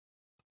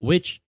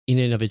 which in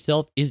and of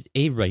itself is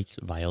a rights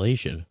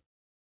violation.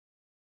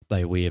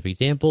 By way of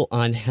example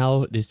on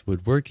how this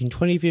would work, in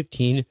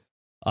 2015,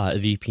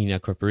 the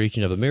Peanut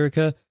Corporation of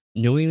America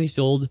knowingly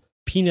sold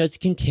peanuts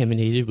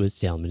contaminated with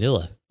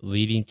salmonella,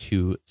 leading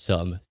to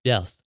some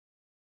deaths.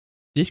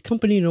 This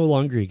company no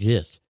longer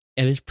exists,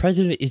 and its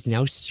president is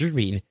now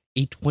serving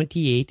a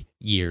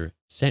 28-year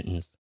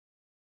sentence.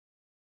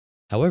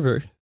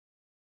 However,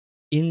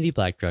 in the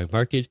black drug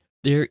market,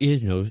 there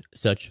is no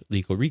such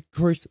legal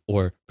recourse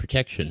or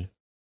protection.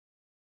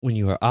 When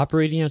you are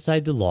operating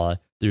outside the law,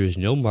 there is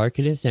no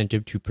market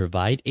incentive to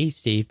provide a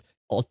safe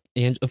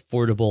and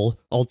affordable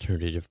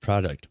alternative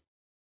product.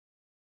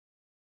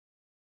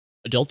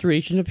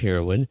 Adulteration of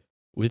heroin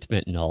with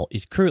fentanyl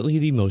is currently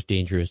the most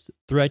dangerous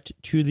threat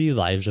to the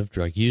lives of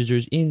drug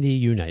users in the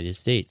United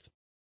States.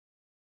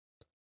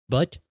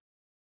 But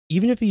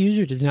even if a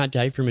user does not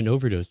die from an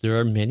overdose, there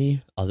are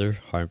many other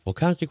harmful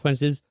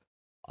consequences.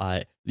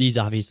 These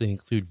obviously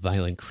include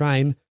violent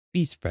crime,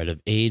 the spread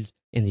of AIDS,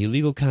 and the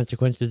legal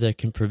consequences that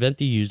can prevent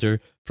the user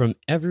from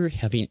ever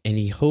having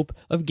any hope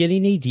of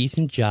getting a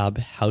decent job,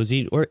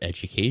 housing, or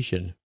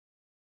education.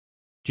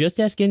 Just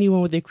ask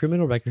anyone with a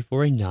criminal record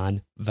for a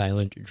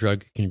non-violent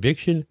drug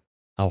conviction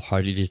how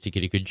hard it is to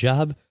get a good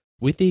job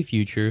with a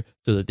future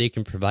so that they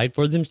can provide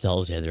for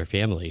themselves and their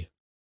family.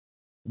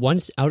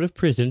 Once out of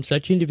prison,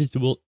 such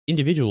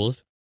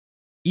individuals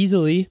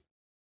easily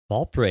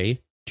fall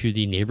prey to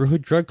the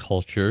neighborhood drug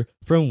culture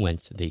from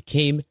whence they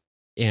came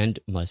and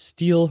must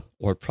steal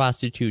or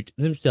prostitute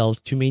themselves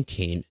to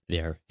maintain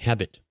their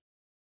habit.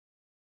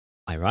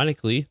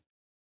 Ironically,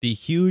 the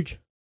huge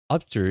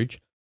upsurge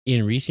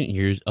in recent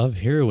years of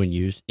heroin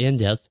use and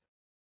deaths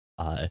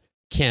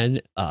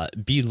can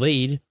be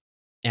laid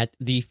at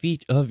the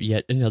feet of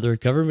yet another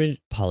government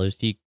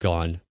policy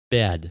gone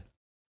bad.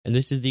 And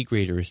this is the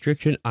greater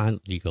restriction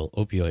on legal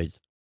opioids.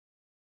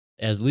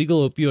 As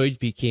legal opioids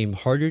became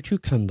harder to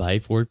come by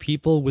for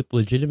people with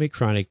legitimate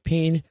chronic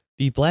pain,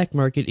 the black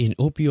market in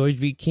opioids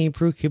became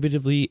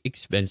prohibitively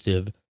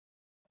expensive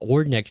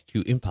or next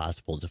to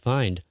impossible to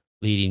find,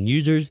 leading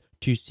users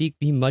to seek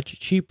the much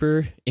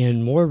cheaper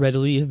and more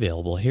readily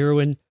available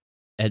heroin.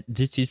 And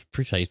this is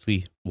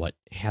precisely what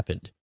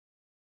happened.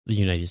 The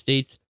United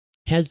States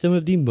has some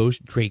of the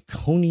most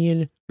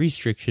draconian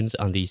restrictions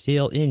on the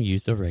sale and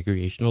use of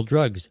recreational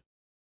drugs.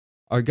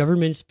 Our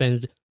government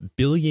spends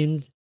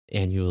billions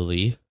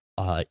annually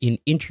in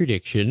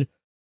interdiction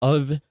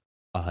of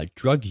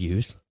drug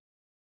use,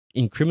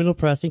 in criminal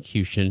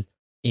prosecution,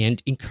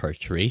 and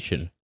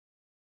incarceration.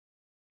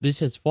 This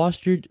has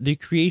fostered the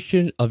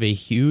creation of a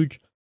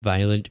huge,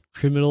 violent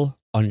criminal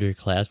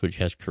underclass which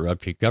has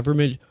corrupted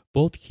government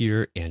both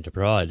here and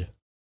abroad.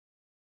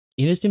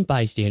 Innocent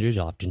bystanders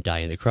often die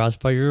in the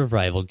crossfire of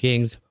rival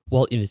gangs,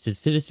 while innocent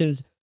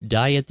citizens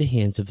die at the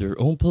hands of their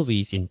own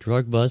police in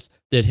drug busts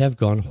that have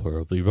gone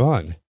horribly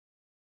wrong.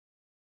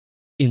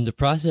 In the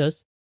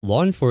process,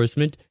 law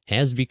enforcement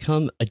has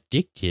become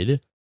addicted,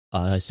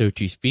 so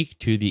to speak,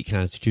 to the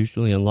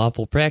constitutionally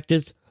unlawful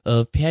practice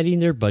of padding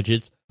their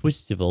budgets with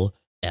civil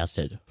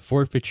asset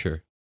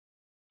forfeiture,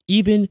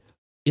 even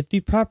if the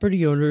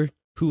property owner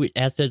whose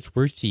assets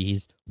were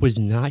seized was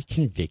not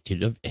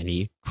convicted of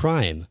any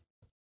crime.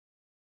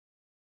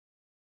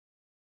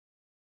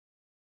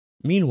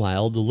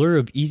 Meanwhile, the lure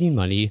of easy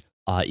money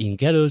in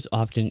ghettos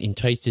often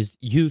entices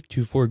youth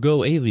to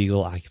forego a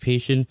legal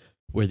occupation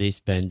where they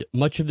spend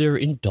much of their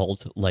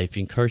adult life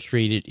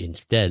incarcerated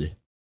instead.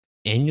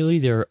 Annually,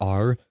 there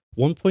are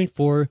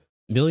 1.4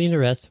 million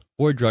arrests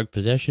for drug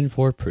possession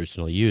for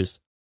personal use.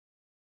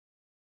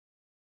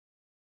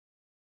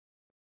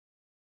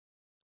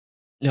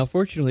 Now,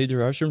 fortunately,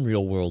 there are some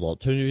real-world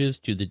alternatives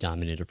to the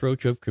dominant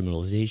approach of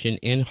criminalization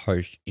and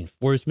harsh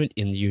enforcement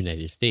in the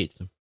United States.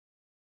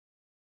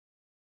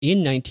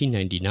 In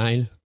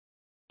 1999,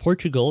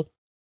 Portugal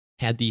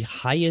had the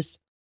highest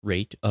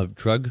rate of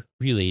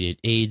drug-related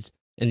AIDS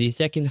and the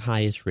second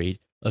highest rate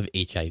of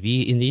HIV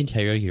in the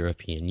entire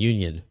European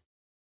Union.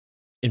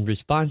 In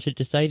response, it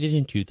decided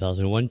in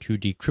 2001 to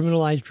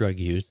decriminalize drug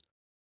use,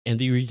 and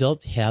the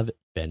results have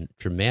been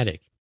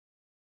dramatic.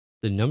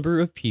 The number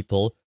of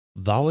people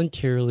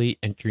voluntarily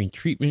entering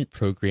treatment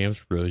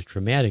programs rose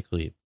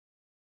dramatically,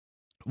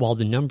 while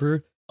the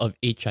number of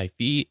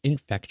HIV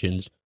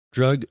infections,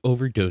 drug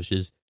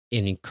overdoses,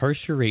 and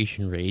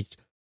incarceration rates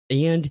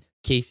and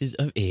cases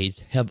of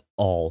AIDS have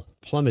all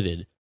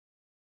plummeted.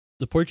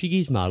 The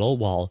Portuguese model,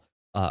 while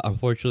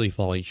unfortunately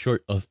falling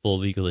short of full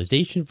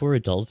legalization for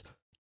adults,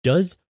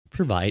 does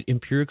provide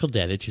empirical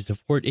data to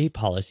support a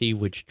policy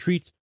which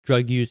treats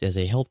drug use as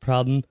a health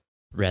problem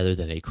rather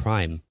than a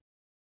crime.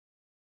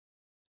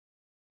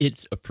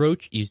 Its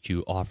approach is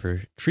to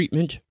offer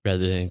treatment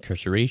rather than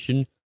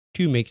incarceration,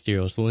 to make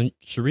sterile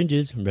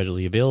syringes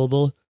readily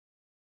available.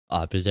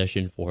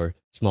 Possession for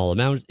small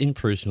amounts in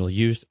personal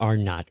use are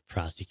not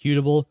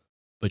prosecutable,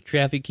 but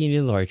trafficking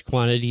in large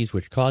quantities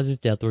which causes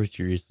death or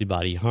serious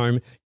bodily harm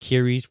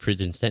carries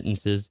prison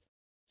sentences,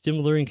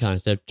 similar in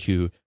concept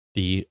to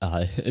the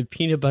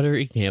peanut butter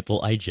example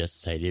I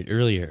just cited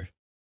earlier.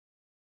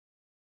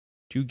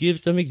 To give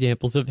some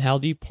examples of how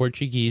the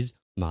Portuguese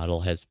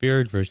model has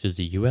fared versus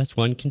the US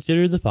one,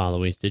 consider the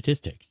following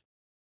statistics.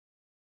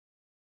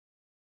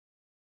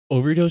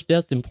 Overdose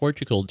deaths in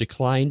Portugal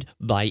declined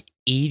by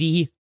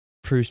 80%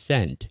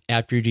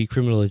 after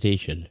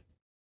decriminalization.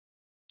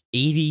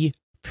 80%.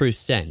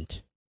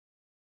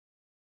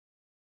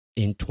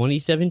 In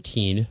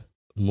 2017,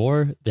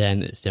 more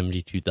than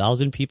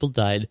 72,000 people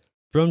died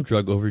from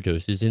drug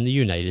overdoses in the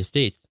United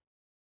States,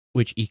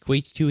 which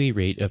equates to a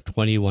rate of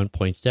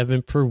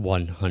 21.7 per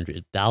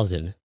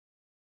 100,000.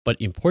 But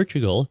in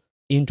Portugal,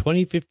 in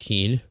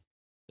 2015,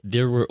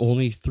 there were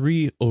only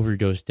 3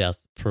 overdose deaths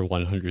per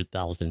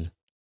 100,000,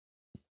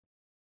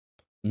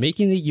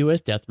 making the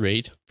U.S. death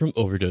rate from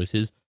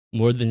overdoses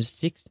more than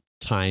 6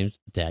 times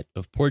that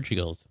of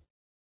Portugal's.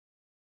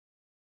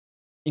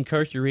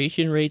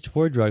 Incarceration rates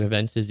for drug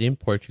offenses in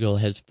Portugal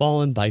has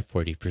fallen by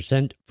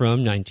 40%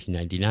 from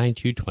 1999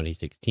 to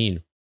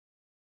 2016.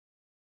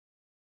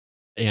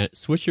 And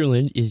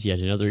Switzerland is yet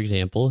another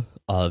example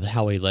of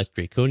how a less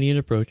draconian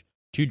approach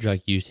to drug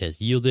use has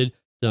yielded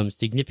some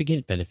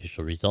significant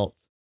beneficial results.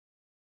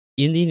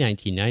 In the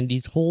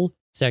 1990s, whole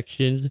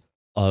sections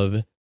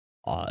of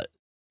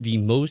the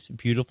most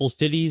beautiful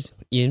cities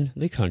in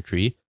the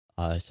country,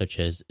 such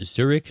as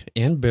Zurich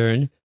and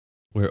Bern,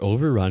 were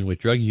overrun with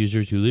drug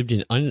users who lived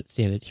in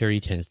unsanitary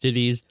tent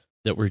cities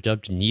that were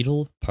dubbed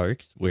needle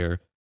parks, where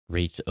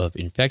rates of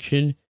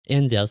infection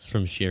and deaths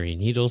from sharing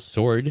needles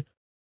soared.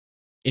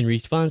 In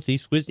response, the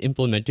Swiss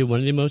implemented one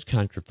of the most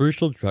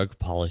controversial drug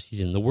policies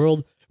in the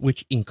world,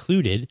 which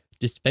included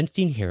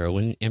dispensing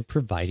heroin and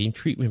providing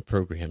treatment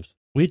programs,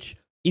 which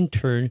in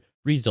turn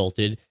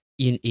resulted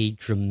in a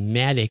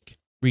dramatic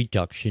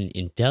reduction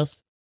in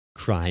deaths,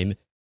 crime,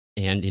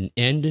 and an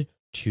end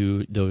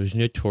to those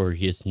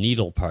notorious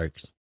needle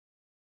parks.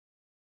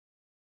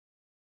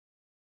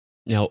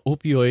 Now,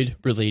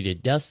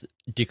 opioid-related deaths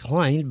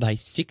declined by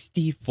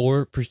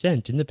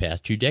 64% in the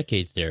past 2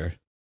 decades there,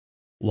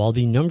 while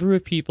the number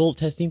of people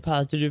testing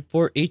positive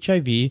for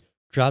HIV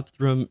dropped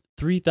from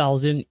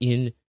 3,000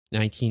 in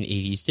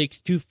 1986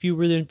 to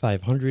fewer than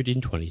 500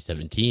 in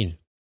 2017.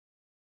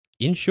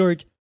 In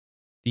short,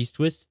 the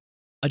Swiss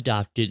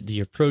adopted the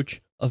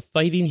approach of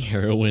fighting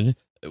heroin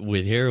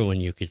with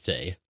heroin, you could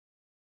say.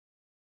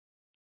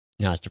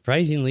 Not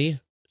surprisingly,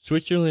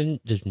 Switzerland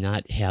does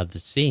not have the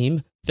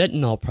same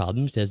fentanyl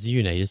problems as the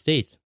United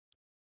States.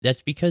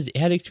 That's because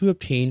addicts who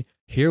obtain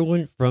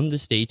heroin from the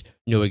state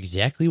know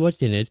exactly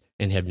what's in it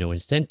and have no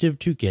incentive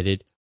to get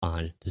it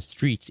on the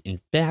streets.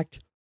 In fact,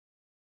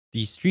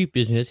 the street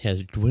business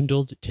has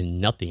dwindled to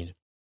nothing,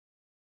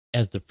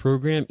 as the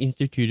program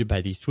instituted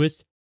by the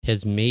Swiss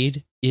has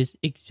made its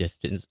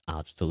existence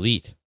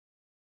obsolete.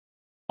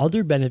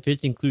 Other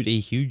benefits include a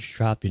huge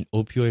drop in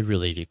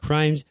opioid-related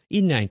crimes.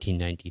 In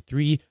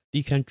 1993,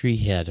 the country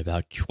had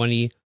about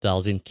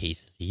 20,000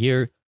 cases a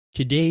year.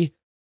 Today,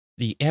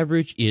 the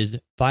average is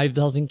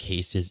 5,000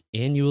 cases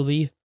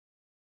annually.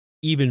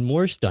 Even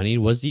more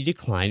stunning was the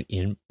decline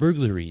in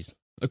burglaries.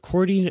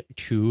 According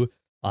to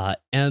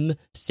M.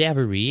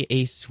 Savary,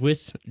 a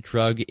Swiss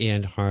drug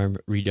and harm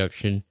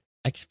reduction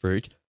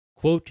expert,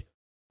 quote,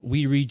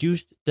 "We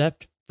reduced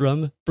theft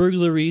from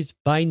burglaries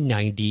by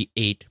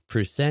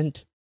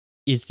 98%.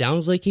 It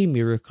sounds like a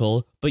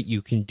miracle, but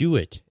you can do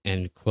it,"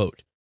 end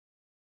quote.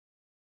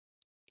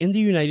 In the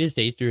United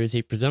States, there is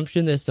a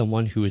presumption that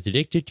someone who is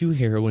addicted to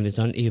heroin is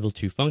unable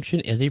to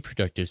function as a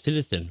productive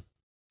citizen.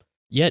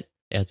 Yet,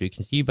 as we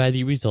can see by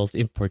the results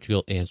in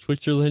Portugal and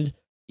Switzerland,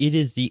 it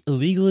is the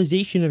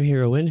illegalization of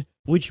heroin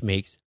which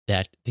makes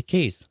that the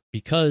case,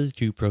 because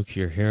to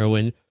procure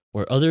heroin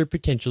or other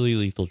potentially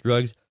lethal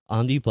drugs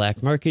on the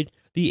black market,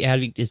 the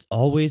addict is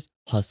always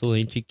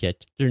hustling to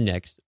get their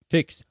next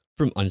fix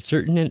from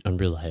uncertain and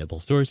unreliable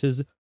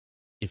sources.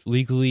 If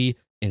legally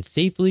and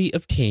safely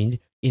obtained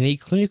in a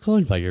clinical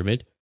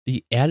environment,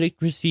 the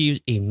addict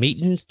receives a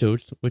maintenance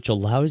dose which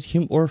allows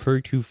him or her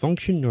to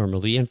function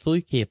normally and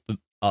fully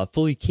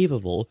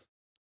capable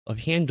of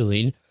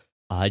handling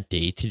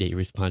day-to-day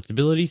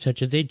responsibilities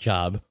such as a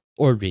job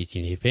or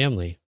raising a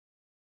family.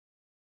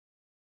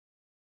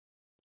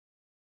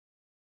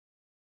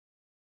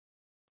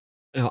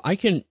 Now, I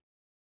can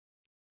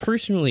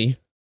personally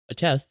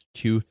attest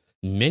to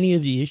many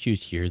of the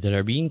issues here that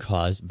are being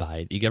caused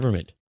by the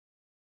government.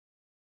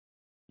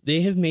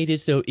 They have made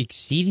it so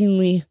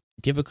exceedingly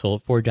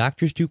difficult for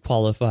doctors to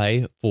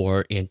qualify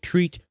for and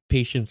treat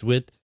patients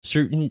with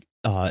certain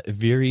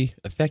very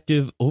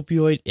effective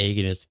opioid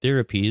agonist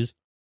therapies.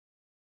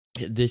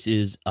 This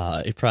is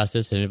a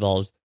process that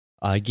involves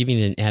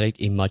giving an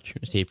addict a much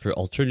safer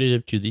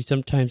alternative to the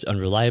sometimes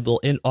unreliable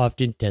and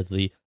often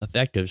deadly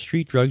effect of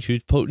street drugs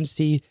whose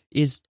potency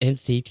and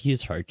safety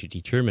is hard to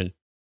determine.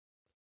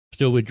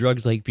 So with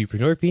drugs like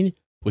buprenorphine,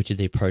 which is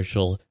a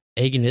partial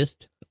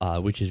agonist,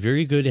 which is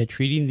very good at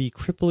treating the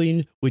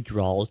crippling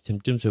withdrawal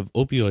symptoms of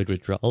opioid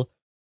withdrawal,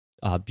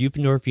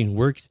 buprenorphine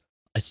works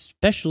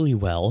especially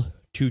well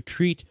to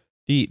treat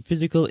the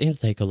physical and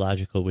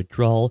psychological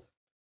withdrawal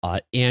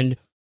and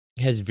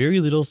has very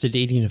little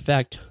sedating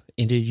effect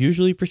and is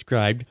usually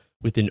prescribed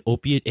with an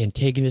opiate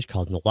antagonist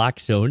called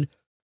naloxone.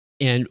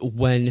 And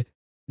when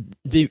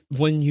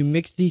you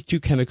mix these two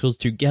chemicals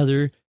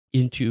together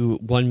into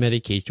one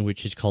medication,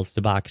 which is called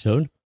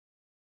Suboxone,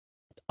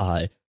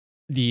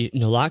 the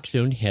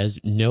naloxone has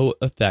no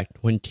effect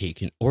when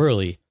taken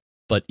orally,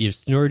 but if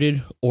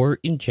snorted or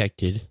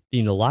injected,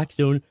 the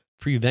naloxone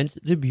prevents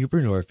the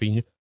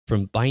buprenorphine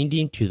from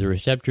binding to the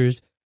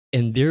receptors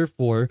and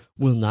therefore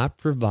will not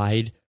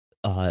provide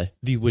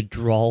the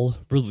withdrawal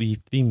relief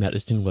the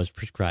medicine was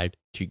prescribed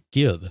to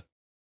give.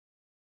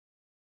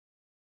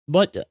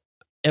 But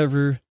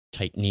ever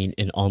tightening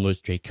and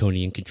almost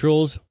draconian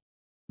controls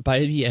by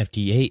the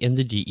FDA and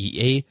the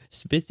DEA,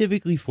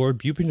 specifically for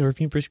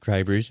buprenorphine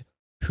prescribers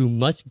who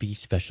must be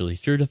specially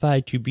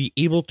certified to be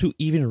able to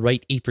even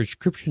write a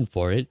prescription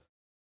for it,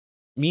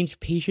 means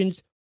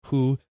patients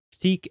who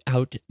seek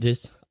out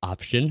this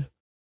option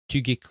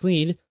to get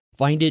clean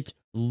find it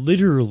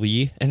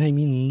literally, and I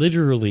mean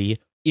literally,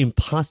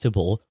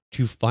 impossible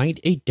to find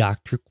a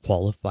doctor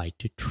qualified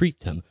to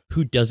treat them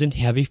who doesn't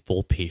have a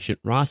full patient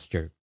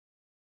roster.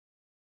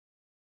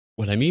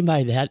 What I mean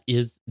by that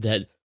is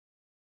that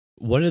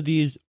one of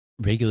these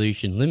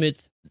regulation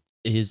limits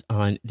is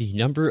on the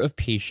number of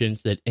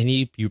patients that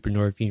any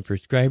buprenorphine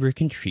prescriber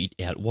can treat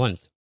at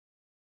once.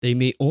 They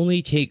may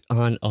only take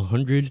on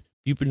 100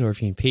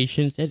 buprenorphine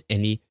patients at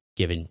any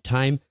given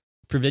time,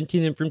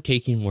 preventing them from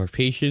taking more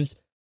patients,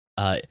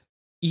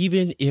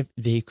 even if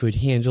they could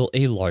handle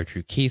a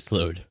larger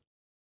caseload.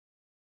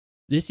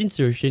 This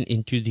insertion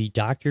into the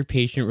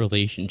doctor-patient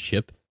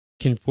relationship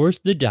can force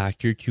the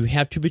doctor to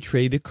have to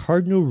betray the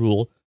cardinal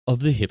rule of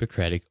the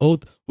Hippocratic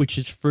Oath, which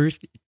is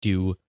first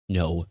do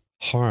no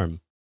harm.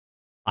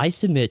 I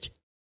submit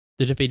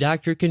that if a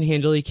doctor can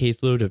handle a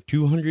caseload of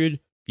 200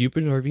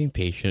 buprenorphine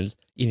patients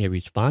in a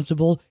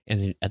responsible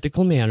and an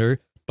ethical manner,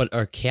 but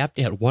are capped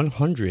at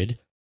 100,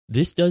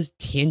 this does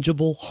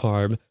tangible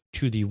harm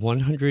to the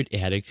 100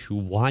 addicts who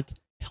want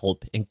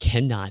help and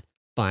cannot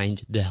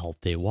find the help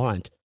they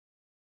want.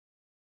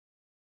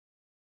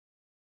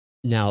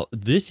 Now,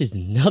 this is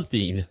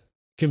nothing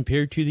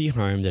compared to the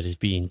harm that is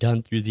being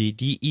done through the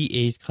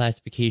DEA's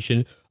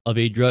classification of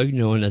a drug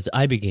known as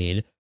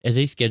Ibogaine as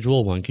a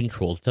Schedule I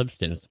controlled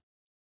substance.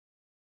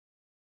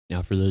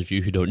 Now, for those of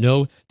you who don't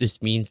know,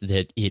 this means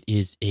that it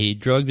is a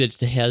drug that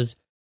has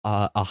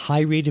a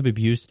high rate of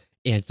abuse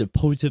and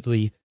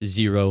supposedly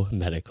zero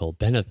medical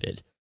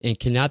benefit, and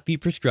cannot be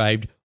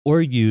prescribed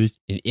or used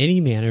in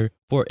any manner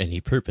for any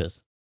purpose.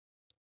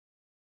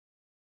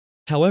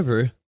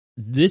 However,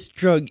 this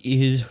drug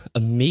is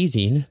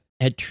amazing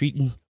at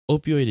treating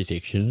opioid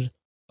addictions,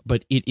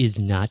 but it is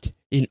not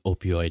an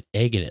opioid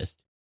agonist.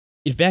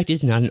 In fact,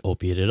 it's not an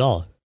opiate at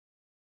all.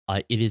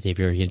 It is a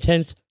very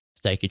intense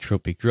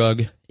psychotropic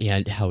drug,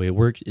 and how it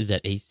works is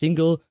that a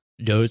single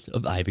dose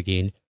of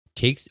Ibogaine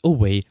takes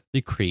away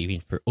the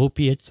craving for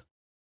opiates,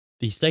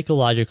 the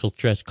psychological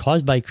stress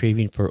caused by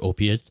craving for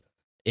opiates,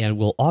 and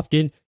will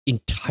often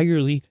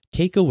entirely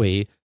take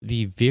away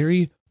the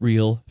very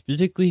real,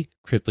 physically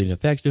crippling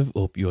effects of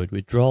opioid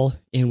withdrawal,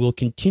 and will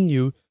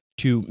continue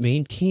to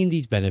maintain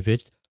these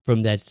benefits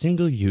from that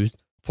single use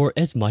for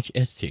as much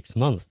as 6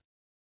 months.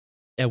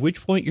 At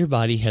which point your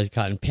body has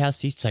gotten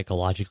past the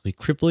psychologically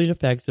crippling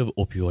effects of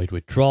opioid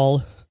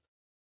withdrawal.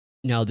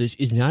 Now, this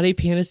is not a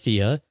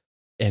panacea,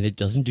 and it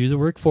doesn't do the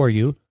work for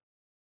you.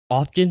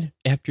 Often,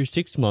 after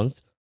 6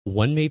 months,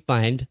 one may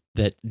find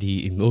that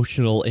the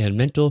emotional and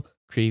mental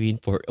craving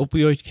for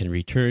opioids can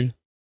return.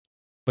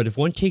 But if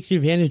one takes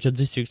advantage of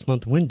the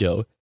 6-month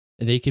window,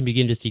 and they can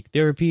begin to seek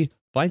therapy,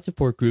 find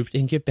support groups,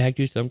 and get back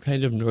to some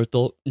kind of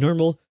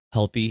normal,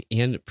 healthy,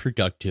 and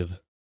productive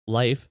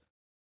life.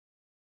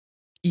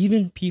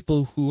 Even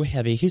people who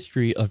have a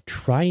history of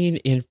trying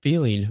and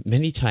failing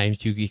many times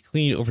to get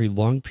clean over a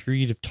long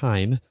period of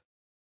time,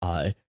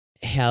 who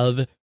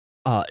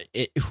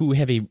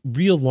have a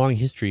real long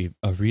history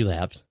of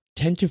relapse,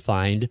 tend to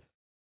find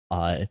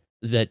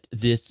that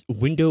this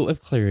window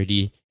of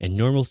clarity and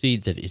normalcy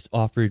that is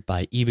offered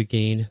by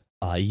Ibogaine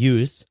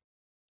use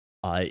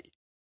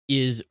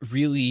is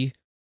really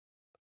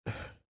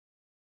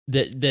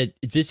that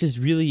this is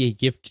really a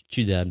gift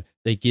to them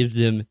that gives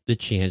them the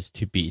chance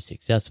to be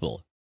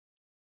successful.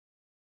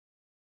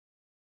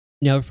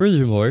 Now,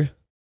 furthermore,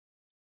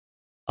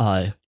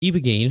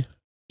 Ibogaine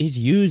is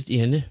used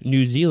in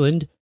New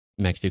Zealand,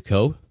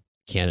 Mexico,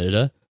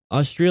 Canada,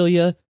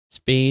 Australia,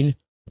 Spain,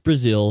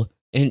 Brazil,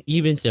 and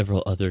even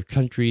several other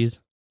countries.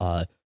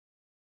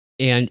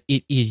 And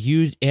it is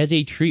used as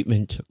a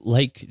treatment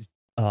like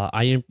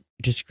I am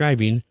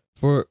describing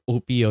for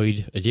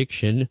opioid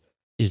addiction.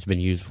 It's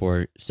been used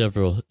for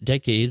several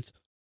decades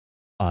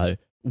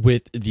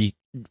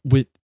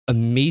with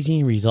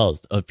amazing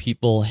results of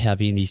people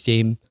having the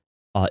same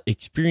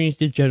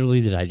experiences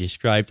generally that I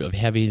described, of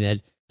having that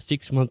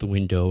 6-month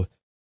window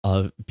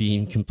of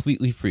being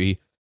completely free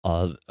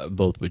of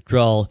both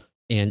withdrawal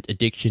and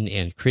addiction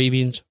and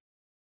cravings.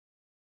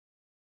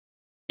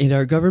 And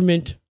our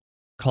government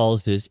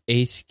calls this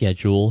a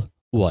Schedule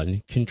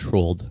I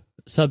controlled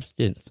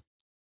substance,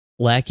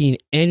 lacking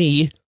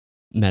any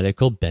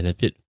medical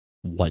benefit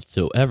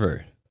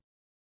whatsoever.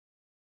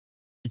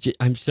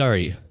 I'm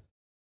sorry.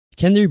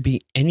 Can there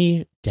be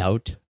any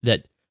doubt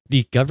that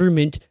the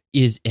government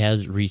is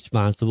as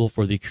responsible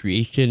for the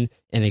creation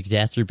and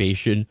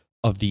exacerbation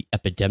of the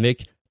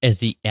epidemic as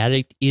the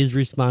addict is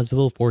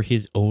responsible for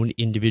his own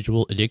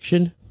individual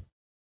addiction?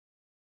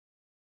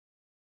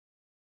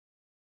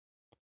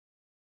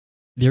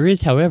 There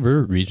is,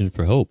 however, reason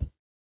for hope.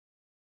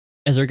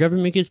 As our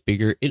government gets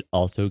bigger, it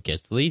also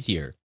gets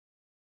lazier.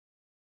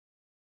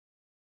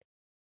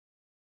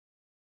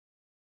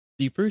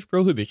 The first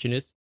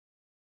prohibitionists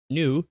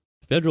knew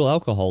federal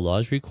alcohol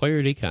laws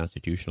required a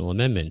constitutional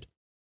amendment.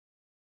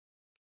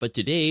 But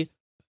today,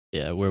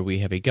 where we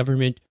have a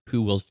government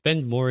who will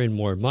spend more and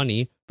more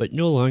money, but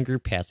no longer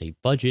pass a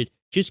budget,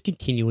 just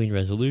continuing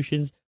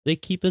resolutions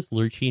that keep us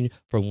lurching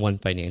from one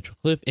financial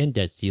cliff and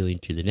debt ceiling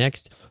to the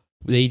next,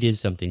 they did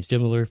something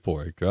similar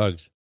for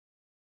drugs.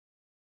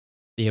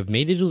 They have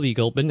made it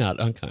illegal, but not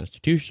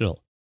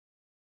unconstitutional.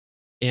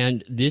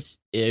 And this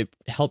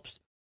helps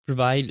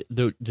provide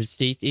the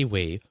states a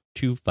way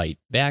to fight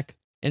back,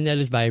 and that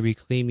is by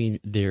reclaiming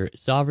their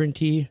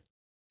sovereignty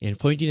and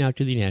pointing out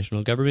to the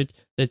national government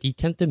that the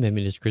 10th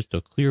Amendment is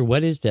crystal clear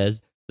when it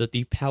says that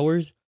the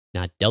powers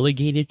not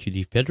delegated to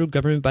the federal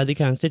government by the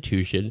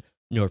Constitution,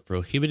 nor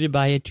prohibited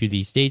by it to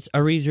the states,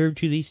 are reserved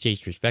to the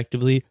states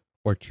respectively,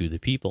 or to the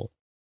people.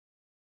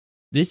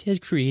 This has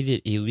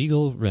created a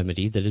legal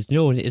remedy that is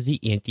known as the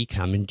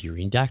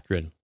anti-commandeering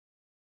doctrine.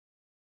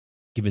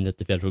 Given that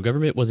the federal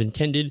government was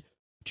intended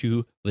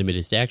to limit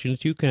its actions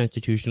to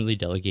constitutionally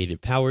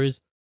delegated powers,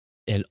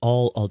 and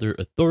all other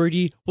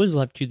authority was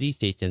left to the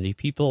states and the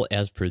people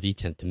as per the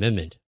 10th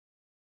Amendment.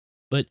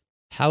 But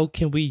how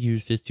can we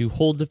use this to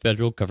hold the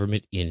federal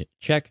government in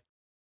check?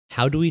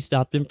 How do we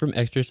stop them from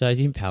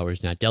exercising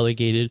powers not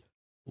delegated?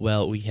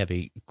 Well, we have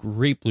a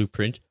great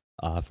blueprint.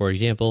 For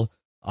example,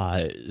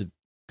 a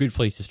good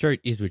place to start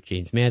is with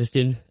James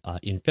Madison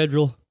in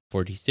Federal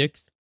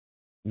 46.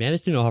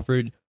 Madison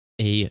offered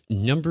a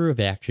number of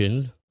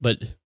actions, but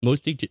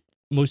most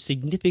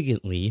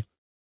significantly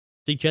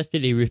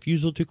suggested a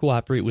refusal to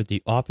cooperate with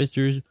the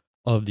officers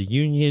of the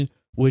Union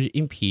would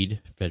impede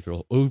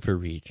federal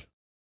overreach.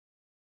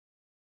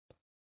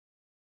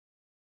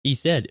 He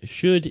said,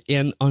 should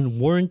an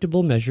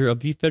unwarrantable measure of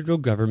the federal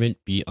government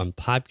be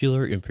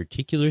unpopular in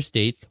particular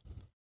states,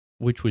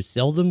 which would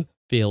seldom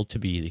fail to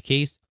be the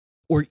case,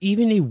 or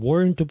even a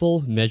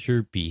warrantable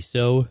measure be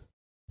so,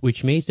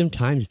 which may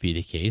sometimes be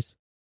the case,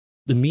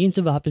 the means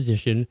of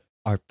opposition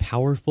are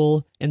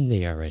powerful and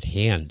they are at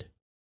hand.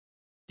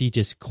 The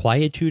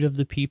disquietude of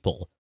the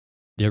people,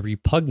 their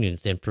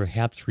repugnance and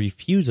perhaps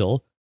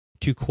refusal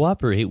to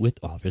cooperate with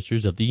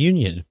officers of the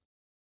Union.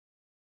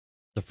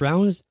 The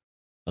frowns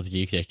of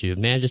the executive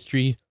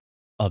magistracy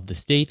of the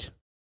state,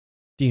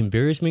 the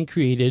embarrassment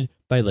created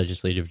by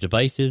legislative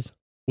devices,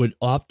 would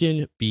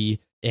often be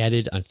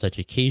added on such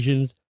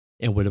occasions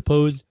and would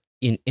oppose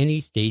in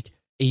any state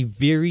a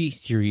very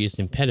serious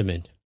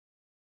impediment.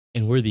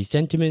 And where the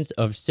sentiments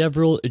of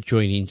several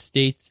adjoining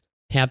states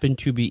happen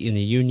to be in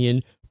the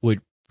Union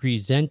would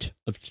present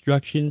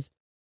obstructions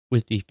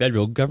which the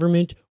federal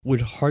government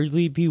would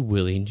hardly be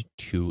willing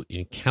to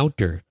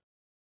encounter.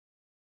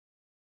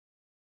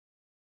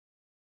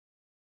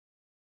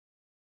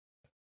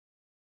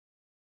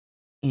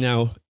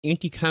 Now,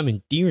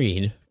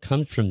 anti-commandeering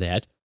comes from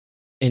that,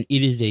 and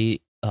it is a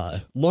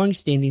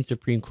long-standing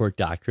Supreme Court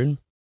doctrine.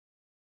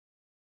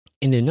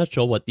 In a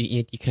nutshell, what the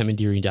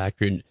anti-commandeering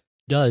doctrine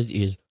does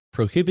is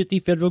prohibit the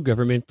federal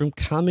government from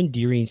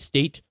commandeering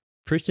state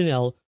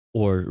personnel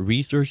or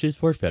resources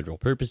for federal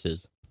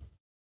purposes.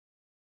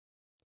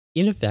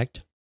 In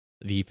effect,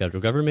 the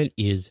federal government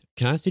is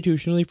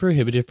constitutionally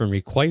prohibited from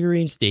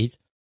requiring states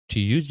to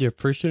use their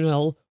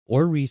personnel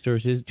or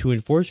resources to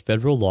enforce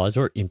federal laws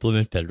or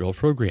implement federal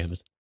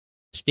programs.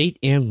 State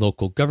and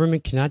local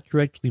government cannot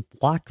directly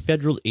block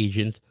federal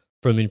agents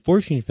from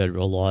enforcing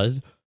federal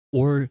laws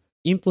or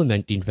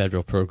implementing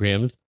federal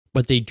programs,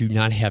 but they do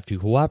not have to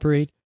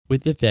cooperate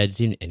with the feds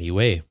in any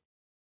way.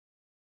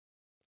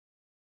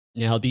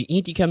 Now, the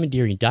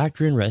anti-commandeering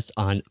doctrine rests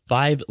on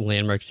 5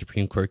 landmark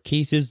Supreme Court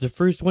cases. The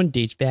first one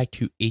dates back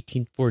to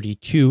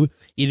 1842.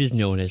 It is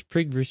known as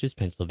Prigg versus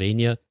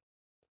Pennsylvania.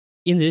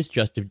 In this,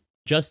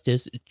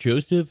 Justice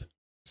Joseph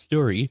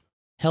Story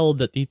held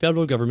that the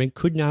federal government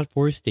could not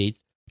force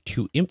states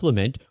to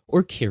implement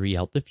or carry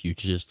out the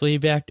Fugitive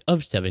Slave Act of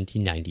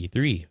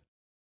 1793.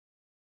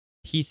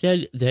 He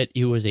said that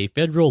it was a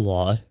federal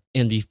law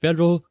and the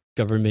federal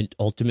government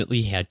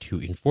ultimately had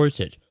to enforce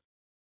it.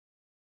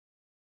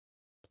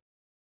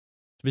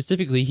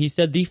 Specifically, he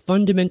said the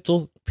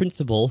fundamental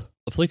principle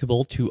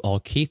applicable to all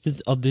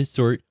cases of this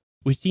sort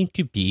would seem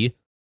to be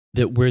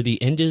that where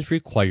the end is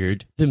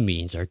required, the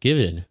means are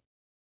given.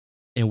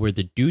 And where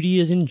the duty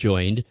is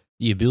enjoined,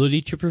 the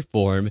ability to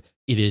perform,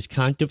 it is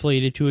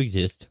contemplated to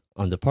exist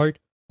on the part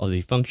of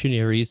the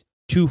functionaries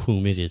to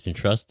whom it is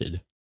entrusted.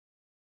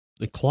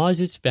 The clause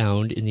is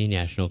found in the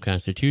national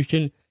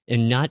constitution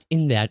and not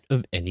in that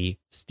of any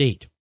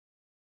state.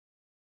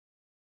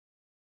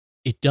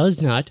 It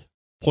does not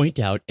point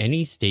out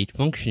any state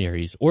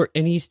functionaries or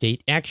any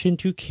state action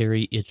to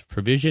carry its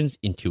provisions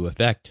into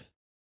effect.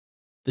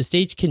 The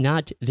states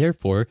cannot,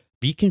 therefore,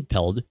 be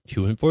compelled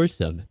to enforce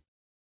them,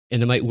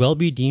 and it might well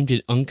be deemed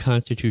an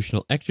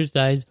unconstitutional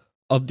exercise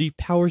of the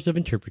powers of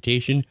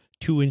interpretation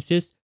to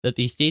insist that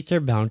the states are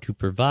bound to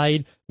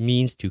provide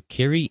means to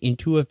carry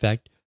into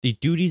effect the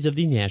duties of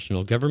the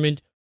national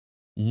government,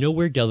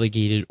 nowhere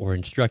delegated or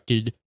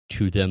instructed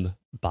to them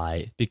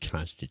by the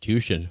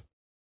Constitution.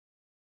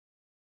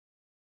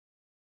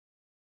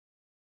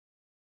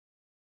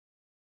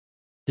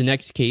 The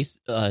next case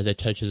that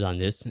touches on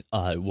this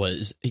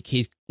was a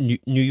case New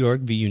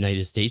York v.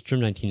 United States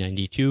from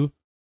 1992.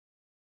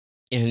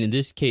 And in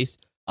this case,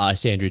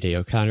 Sandra Day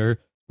O'Connor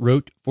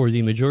wrote for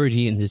the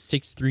majority in this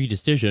 6-3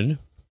 decision.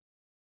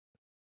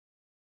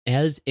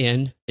 As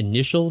an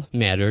initial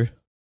matter,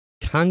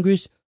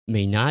 Congress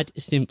may not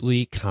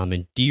simply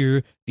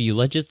commandeer the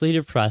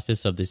legislative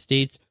process of the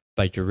states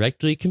by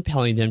directly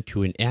compelling them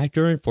to enact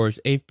or enforce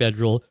a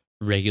federal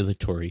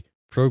regulatory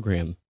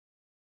program.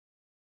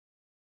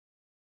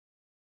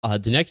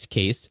 The next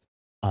case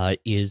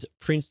is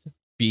Prince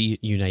v.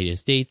 United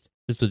States.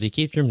 This was a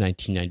case from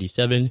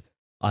 1997.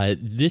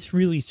 This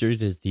really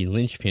serves as the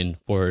linchpin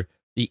for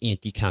the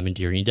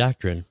anti-commandeering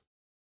doctrine.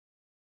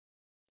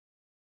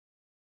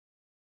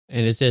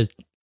 And it says,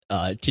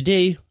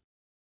 today,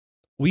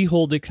 we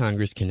hold that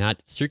Congress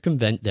cannot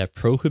circumvent that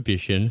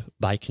prohibition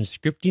by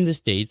conscripting the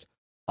states'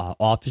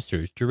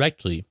 officers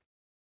directly.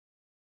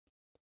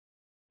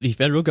 The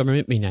federal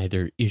government may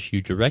neither issue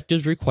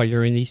directives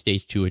requiring the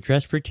states to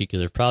address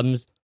particular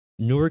problems,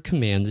 nor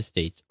command the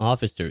states'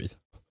 officers,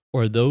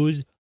 or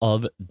those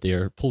of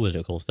their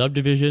political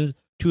subdivisions,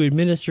 to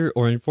administer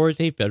or enforce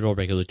a federal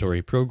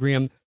regulatory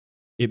program.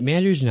 It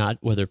matters not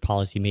whether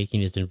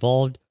policymaking is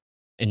involved,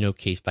 and no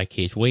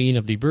case-by-case weighing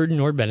of the burden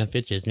or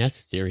benefits is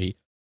necessary.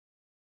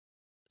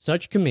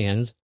 Such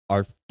commands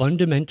are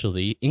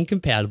fundamentally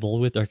incompatible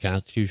with our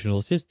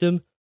constitutional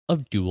system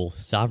of dual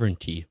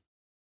sovereignty.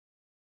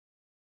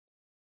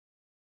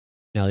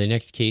 Now, the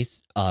next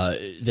case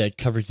that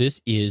covers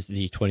this is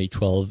the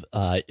 2012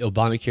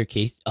 Obamacare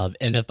case of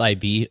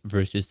NFIB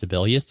versus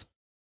Sebelius.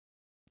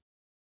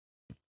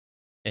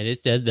 And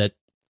it said that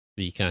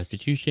the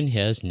Constitution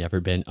has never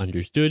been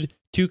understood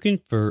to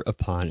confer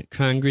upon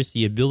Congress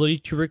the ability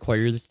to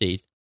require the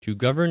states to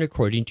govern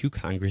according to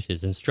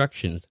Congress's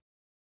instructions.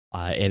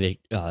 And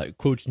it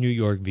quotes New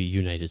York v.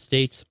 United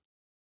States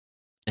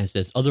and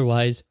says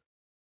otherwise,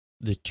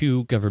 the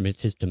two-government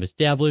system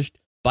established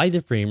by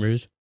the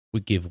framers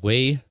would give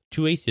way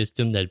to a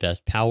system that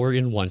vests power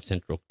in one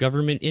central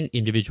government and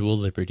individual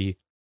liberty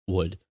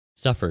would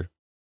suffer.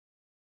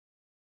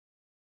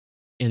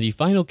 And the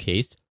final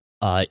case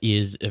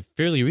is a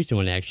fairly recent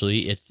one,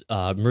 actually. It's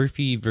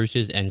Murphy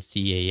versus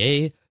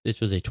NCAA.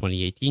 This was a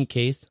 2018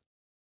 case.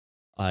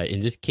 In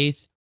this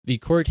case, the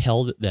court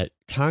held that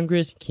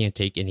Congress can't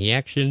take any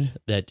action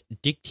that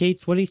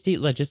dictates what a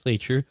state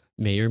legislature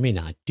may or may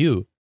not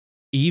do,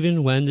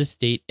 even when the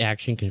state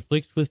action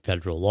conflicts with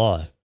federal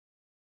law.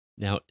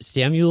 Now,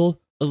 Samuel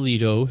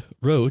Alito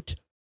wrote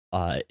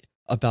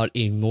about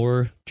a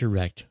more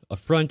direct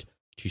affront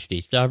to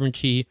state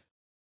sovereignty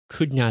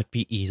could not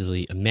be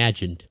easily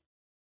imagined.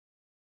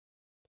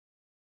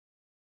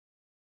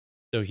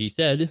 So he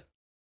said,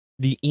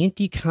 the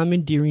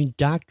anti-commandeering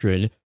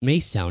doctrine may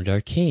sound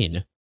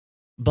arcane,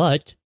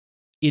 but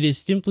it is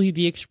simply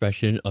the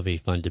expression of a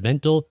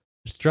fundamental,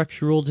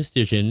 structural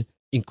decision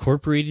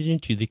incorporated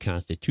into the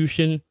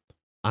Constitution,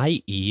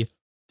 i.e.,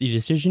 the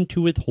decision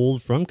to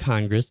withhold from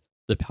Congress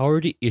the power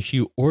to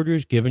issue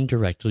orders given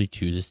directly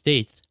to the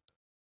states.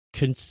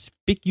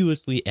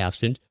 Conspicuously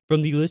absent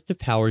from the list of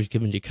powers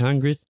given to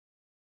Congress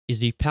is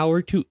the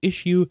power to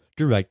issue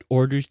direct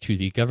orders to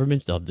the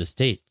governments of the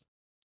states.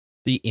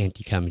 The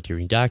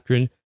anti-commandeering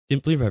doctrine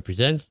simply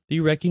represents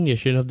the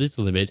recognition of this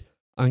limit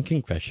on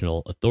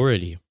congressional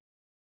authority.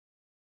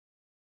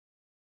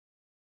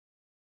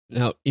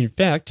 Now, in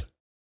fact,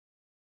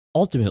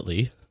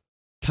 ultimately,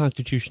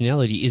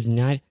 constitutionality is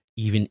not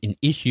even an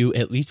issue,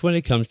 at least when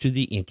it comes to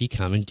the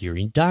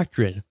anti-commandeering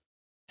doctrine.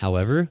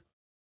 However,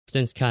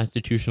 since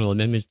constitutional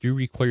amendments do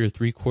require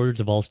 3/4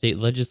 of all state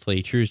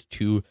legislatures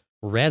to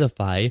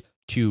ratify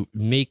to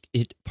make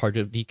it part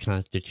of the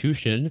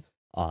Constitution,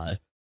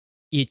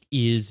 it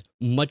is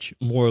much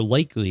more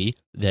likely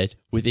that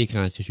with a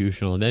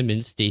constitutional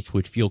amendment, states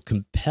would feel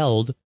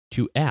compelled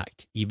to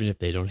act, even if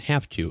they don't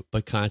have to.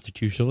 But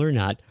constitutional or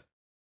not,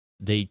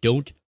 they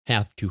don't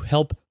have to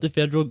help the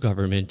federal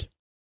government,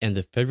 and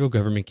the federal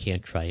government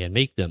can't try and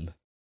make them.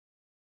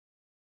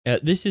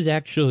 This is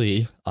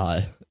actually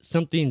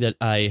something that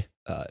I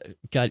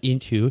got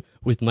into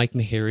with Mike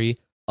Maharrey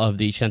of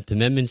the 10th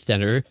Amendment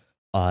Center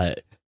a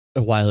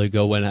while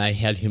ago when I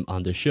had him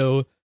on the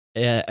show,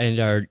 and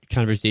our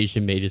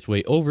conversation made its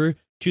way over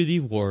to the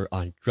war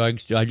on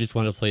drugs. So I just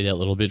want to play that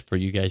little bit for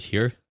you guys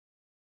here.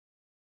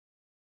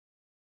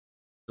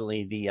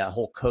 The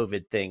whole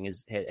COVID thing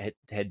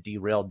had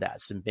derailed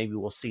that, so maybe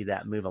we'll see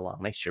that move along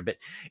next year. But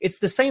it's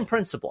the same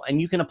principle,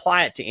 and you can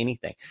apply it to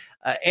anything.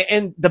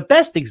 And the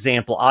best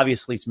example,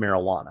 obviously, is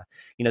marijuana.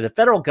 You know, the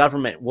federal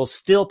government will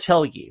still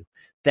tell you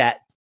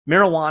that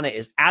marijuana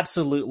is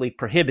absolutely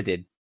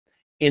prohibited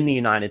in the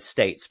United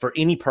States for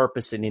any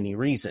purpose and any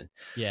reason.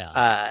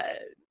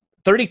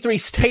 33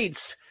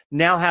 states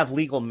now have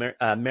legal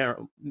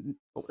marijuana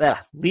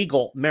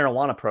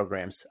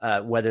programs,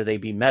 whether they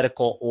be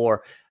medical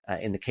or,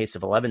 in the case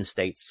of 11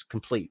 states,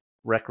 complete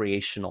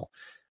recreational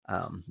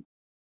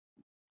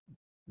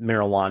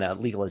marijuana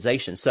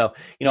legalization. So,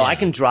 I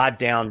can drive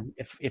down,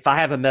 if I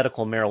have a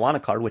medical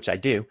marijuana card, which I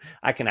do,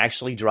 I can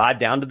actually drive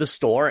down to the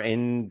store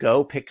and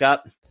go pick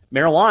up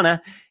marijuana.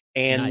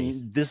 And nice.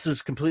 This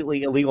is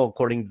completely illegal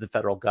according to the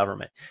federal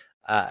government.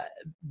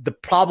 The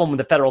problem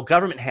the federal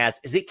government has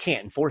is it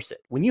can't enforce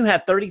it. When you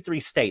have 33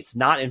 states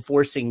not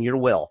enforcing your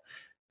will,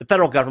 the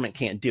federal government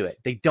can't do it.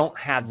 They don't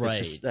have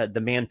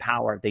the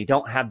manpower. They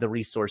don't have the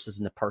resources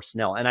and the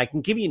personnel. And I can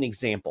give you an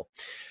example.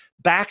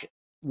 Back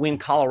when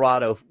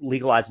Colorado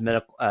legalized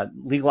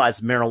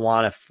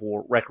marijuana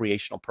for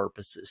recreational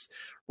purposes,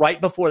 right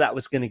before that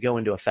was going to go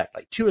into effect,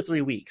 like 2 or 3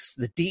 weeks,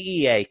 the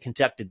DEA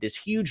conducted this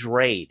huge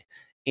raid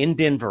in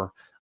Denver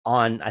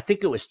on, I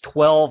think it was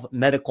 12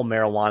 medical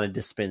marijuana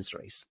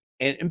dispensaries.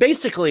 And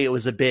basically it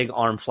was a big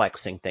arm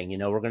flexing thing.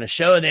 We're going to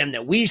show them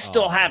that we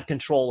still have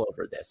control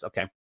over this.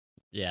 Okay.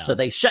 Yeah. So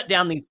they shut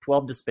down these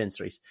 12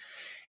 dispensaries.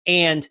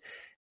 And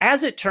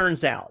as it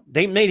turns out,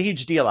 they made a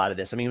huge deal out of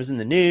this. I mean, it was in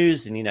the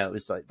news, and, it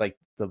was like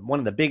one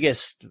of the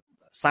biggest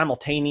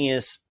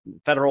simultaneous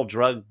federal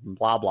drug,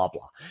 blah, blah,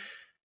 blah.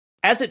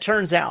 As it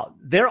turns out,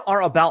 there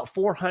are about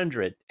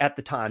 400 at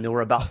the time. There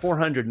were about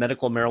 400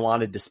 medical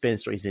marijuana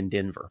dispensaries in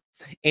Denver.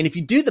 And if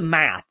you do the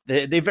math,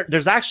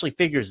 there's actually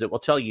figures that will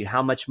tell you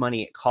how much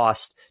money it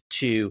costs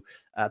to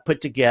put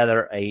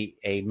together a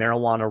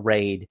marijuana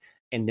raid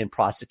and then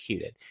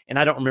prosecute it. And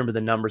I don't remember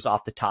the numbers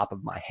off the top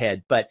of my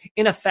head, but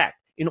in effect,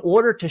 in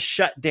order to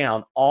shut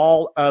down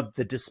all of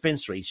the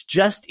dispensaries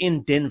just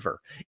in Denver,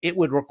 it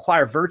would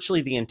require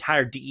virtually the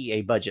entire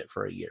DEA budget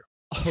for a year.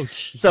 Oh,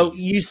 so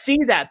you see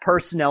that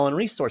personnel and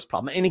resource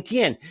problem. And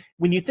again,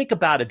 when you think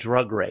about a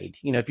drug raid,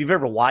 if you've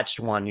ever watched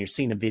one, you've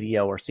seen a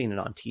video or seen it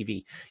on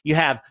TV, you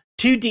have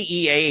 2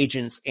 DEA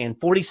agents and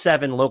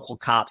 47 local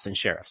cops and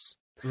sheriffs.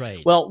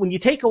 Right. Well, when you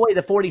take away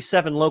the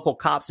 47 local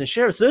cops and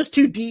sheriffs, those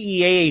 2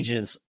 DEA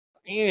agents,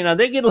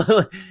 they get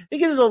a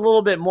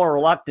little bit more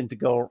reluctant to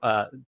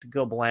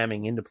go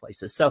blamming into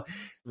places. So,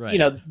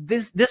 right.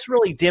 This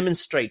really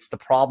demonstrates the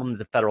problem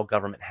the federal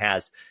government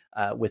has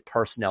with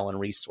personnel and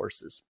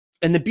resources.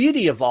 And the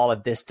beauty of all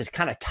of this, to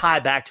kind of tie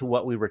back to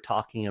what we were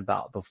talking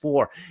about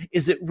before,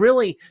 is it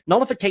really,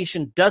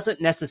 nullification doesn't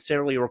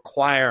necessarily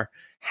require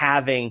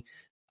having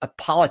a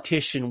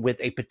politician with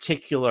a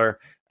particular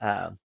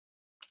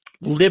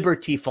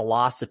liberty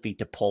philosophy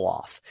to pull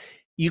off.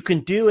 You can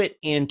do it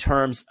in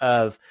terms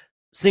of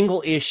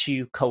single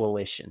issue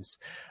coalitions.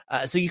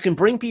 So you can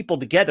bring people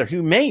together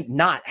who may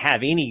not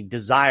have any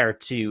desire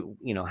to,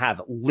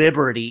 have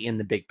liberty in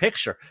the big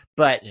picture,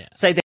 but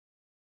say they.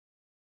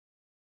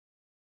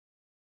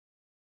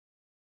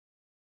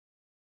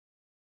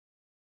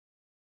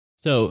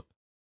 So,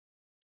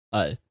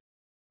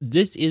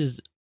 this is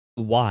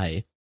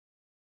why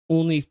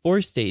only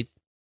 4 states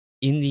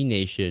in the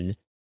nation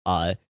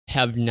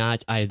have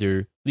not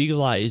either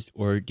legalized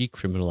or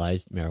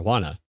decriminalized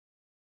marijuana.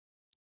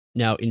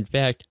 Now, in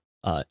fact,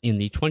 in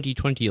the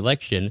 2020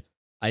 election,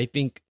 I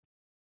think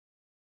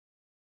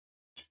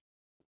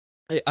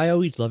I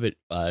always love it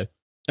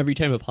every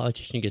time a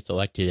politician gets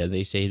elected and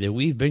they say that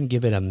we've been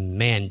given a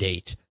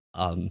mandate,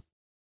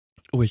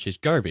 which is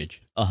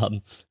garbage.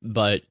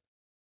 But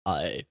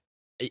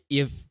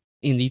if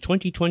in the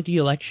 2020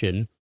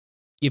 election,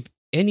 if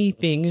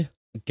anything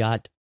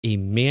got a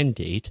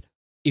mandate,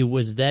 it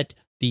was that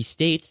the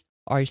states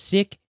are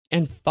sick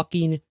and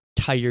fucking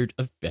tired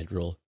of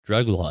federal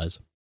drug laws.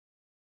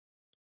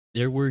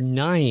 There were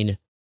 9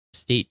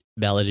 state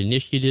ballot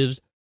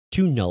initiatives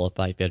to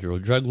nullify federal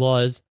drug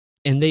laws,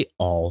 and they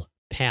all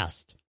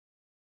passed.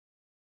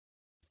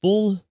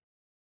 Full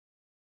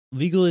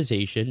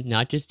legalization,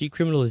 not just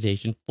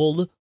decriminalization,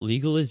 full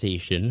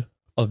legalization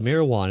of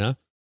marijuana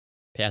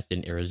passed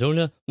in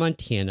Arizona,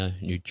 Montana,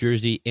 New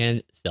Jersey,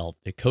 and South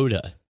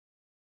Dakota.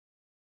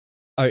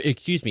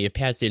 It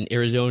passed in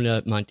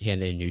Arizona,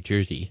 Montana, and New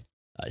Jersey.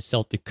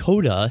 South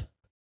Dakota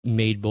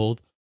made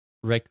both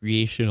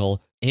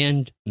recreational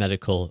and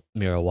medical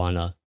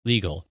marijuana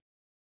legal.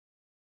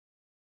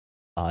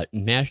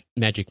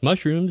 Magic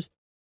mushrooms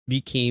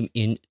became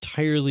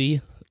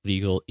entirely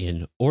legal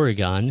in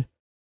Oregon,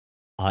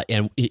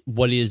 and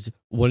what is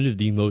one of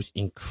the most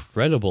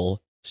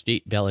incredible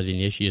state ballot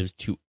initiatives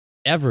to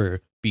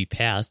ever be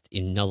passed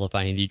in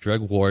nullifying the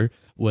drug war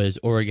was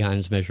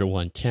Oregon's Measure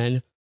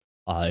 110,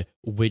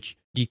 which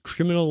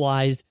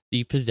decriminalized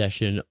the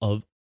possession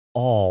of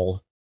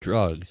all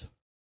drugs.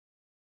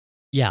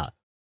 Yeah,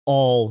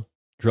 all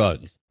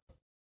drugs.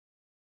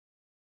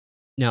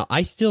 Now,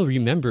 I still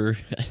remember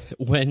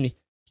when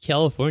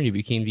California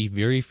became the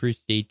very first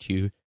state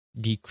to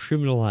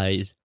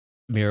decriminalize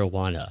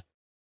marijuana.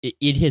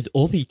 It has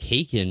only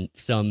taken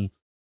some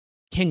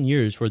 10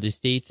 years for the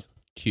states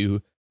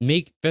to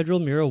make federal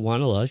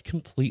marijuana laws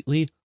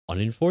completely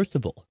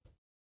unenforceable.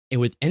 And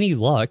with any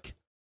luck,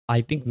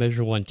 I think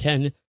Measure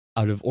 110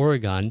 out of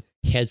Oregon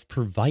has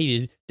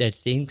provided that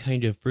same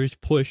kind of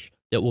first push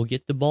that will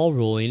get the ball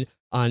rolling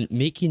on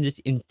making this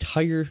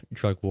entire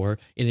drug war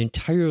an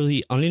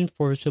entirely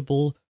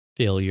unenforceable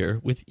failure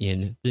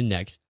within the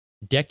next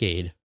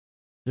decade.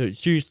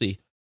 Seriously,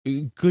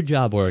 good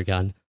job,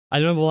 Oregon. I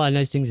don't have a lot of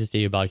nice things to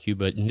say about you,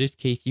 but in this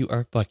case, you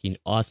are fucking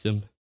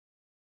awesome.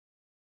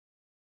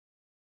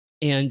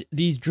 And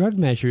these drug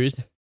measures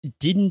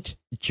didn't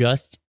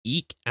just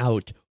eke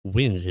out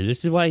wins. And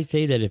this is why I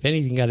say that if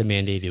anything got a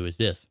mandate, it was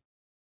this.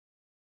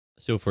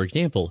 So, for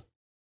example,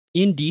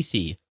 in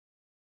D.C.,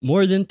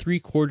 more than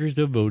 3/4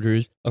 of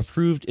voters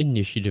approved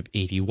Initiative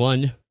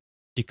 81,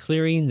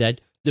 declaring that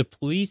the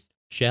police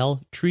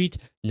shall treat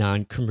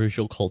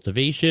non-commercial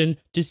cultivation,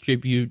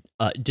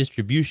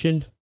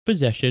 distribution,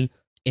 possession,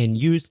 and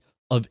use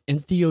of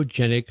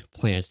entheogenic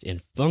plants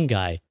and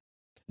fungi.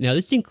 Now,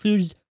 this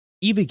includes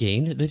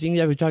ibogaine, the thing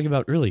that I was talking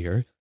about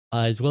earlier,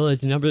 as well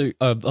as a number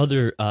of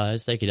other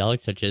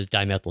psychedelics such as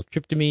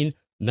dimethyltryptamine,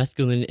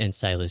 mescaline, and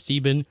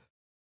psilocybin.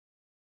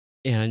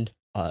 And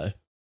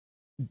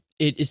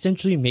it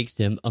essentially makes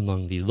them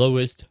among the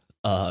lowest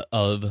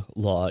of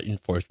law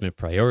enforcement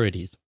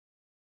priorities.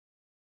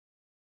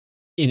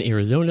 In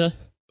Arizona,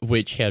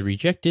 which had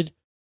rejected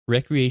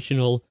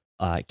recreational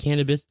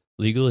cannabis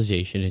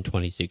legalization in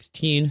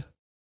 2016,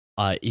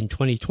 in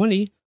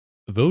 2020,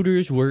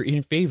 voters were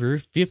in favor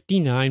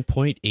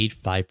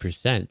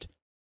 59.85%.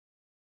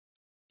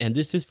 And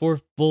this is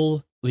for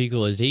full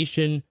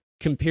legalization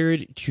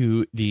compared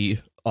to the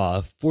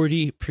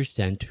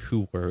 40%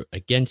 who were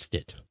against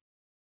it.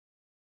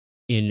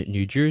 In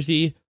New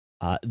Jersey,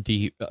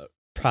 the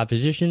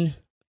proposition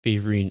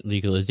favoring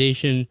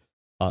legalization,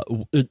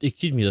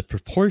 the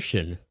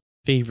proportion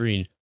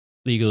favoring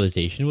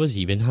legalization was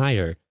even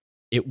higher.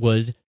 It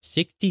was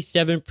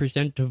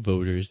 67% of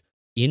voters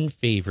in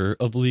favor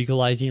of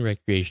legalizing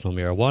recreational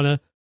marijuana,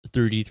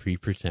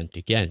 33%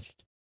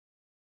 against.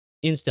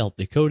 In South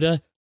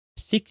Dakota,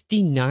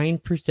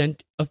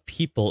 69% of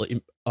people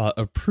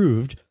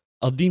approved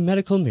of the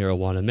medical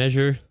marijuana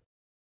measure,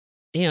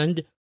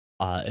 and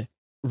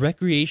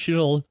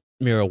recreational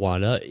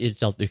marijuana in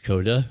South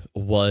Dakota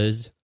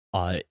was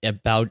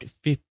about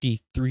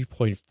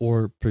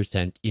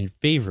 53.4% in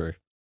favor.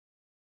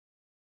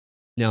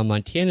 Now,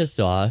 Montana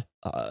saw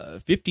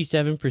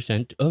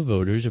 57% of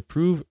voters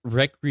approve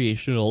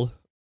recreational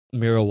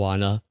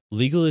marijuana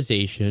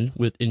legalization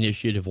with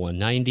Initiative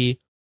 190.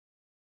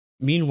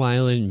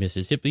 Meanwhile, in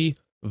Mississippi,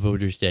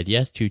 voters said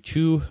yes to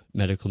 2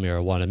 medical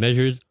marijuana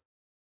measures,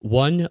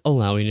 one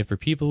allowing it for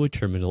people with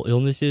terminal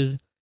illnesses,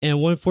 and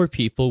one for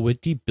people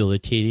with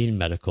debilitating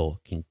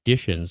medical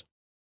conditions.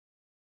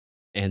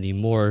 And the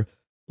more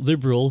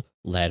liberal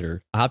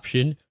latter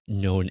option,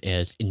 known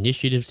as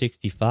Initiative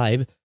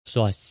 65,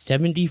 saw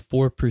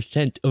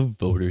 74% of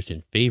voters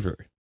in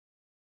favor.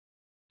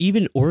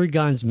 Even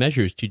Oregon's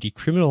measures to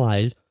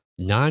decriminalize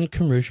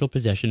non-commercial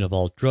possession of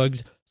all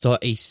drugs saw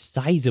a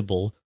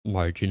sizable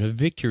margin of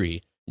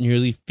victory.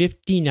 Nearly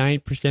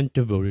 59%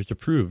 of voters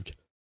approved,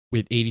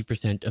 with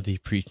 80% of the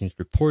precincts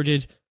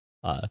reported.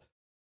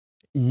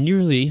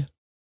 Nearly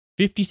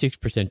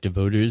 56% of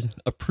voters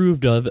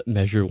approved of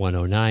Measure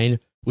 109,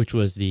 which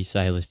was the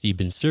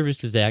Psilocybin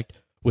Services Act,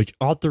 which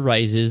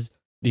authorizes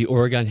the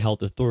Oregon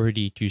Health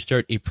Authority to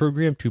start a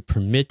program to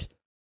permit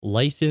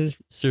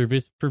licensed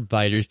service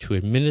providers to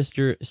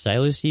administer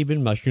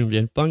psilocybin mushrooms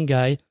and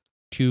fungi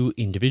to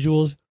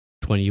individuals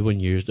 21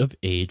 years of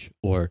age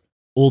or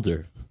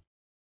older.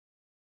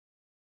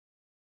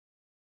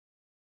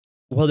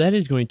 Well, that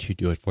is going to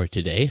do it for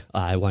today.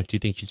 I want to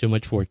thank you so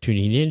much for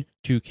tuning in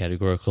to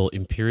Categorical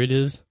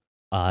Imperatives.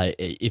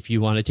 If you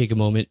want to take a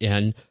moment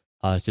and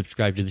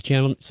subscribe to the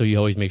channel so you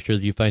always make sure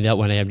that you find out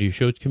when I have new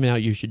shows coming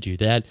out, you should do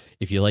that.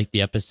 If you like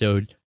the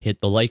episode,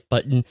 hit the like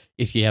button.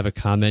 If you have a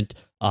comment,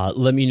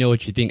 let me know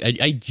what you think.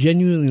 I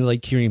genuinely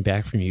like hearing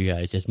back from you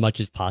guys as much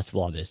as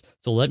possible on this.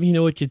 So let me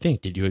know what you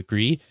think. Did you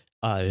agree?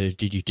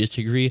 Did you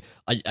disagree?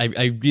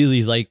 I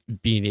really like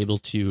being able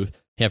to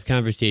have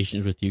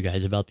conversations with you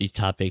guys about these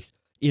topics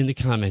in the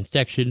comment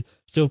section.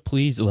 So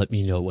please let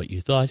me know what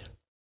you thought.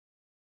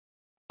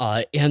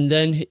 And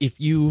then if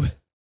you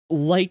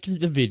liked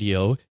the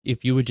video,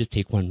 if you would just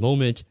take one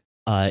moment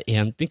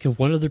and think of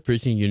one other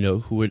person you know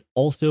who would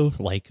also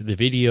like the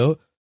video,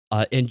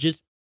 and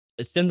just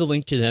send the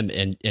link to them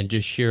and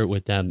just share it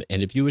with them.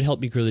 And if you would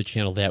help me grow the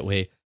channel that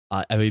way,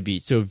 I would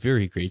be so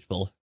very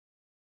grateful.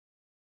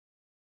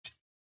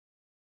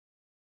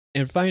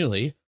 And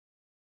finally,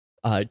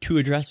 to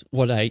address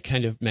what I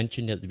kind of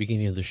mentioned at the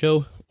beginning of the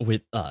show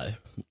with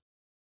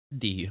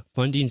the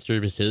funding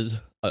services,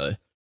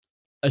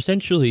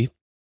 essentially,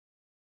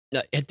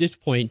 at this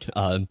point,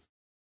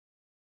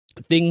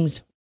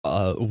 things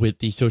with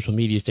the social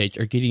media sites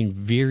are getting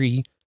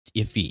very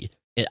iffy.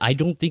 And I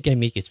don't think I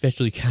make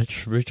especially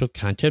controversial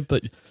content,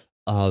 but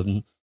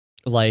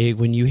like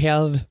when you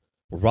have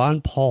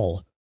Ron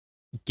Paul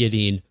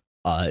getting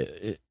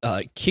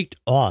kicked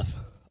off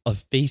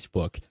of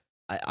Facebook,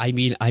 I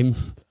mean, I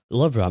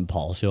love Ron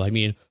Paul, so I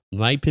mean,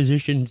 my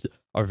positions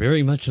are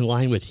very much in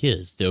line with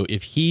his. So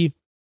if he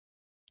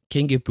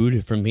can get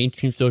booted from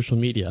mainstream social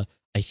media,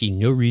 I see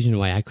no reason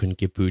why I couldn't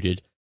get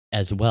booted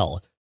as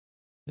well.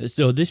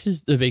 So this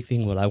is the big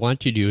thing. What I want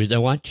to do is I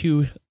want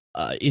to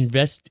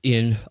invest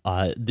in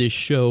this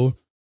show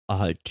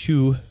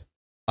to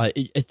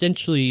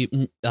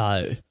essentially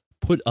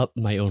put up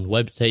my own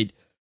website,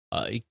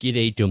 get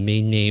a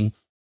domain name,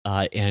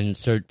 and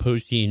start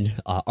posting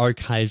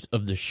archives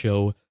of the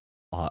show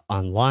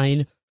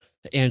online.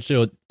 And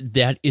so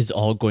that is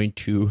all going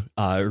to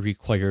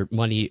require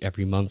money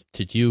every month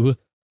to do.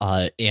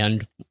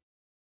 And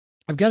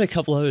I've got a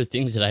couple other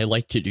things that I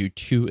like to do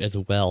too as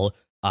well.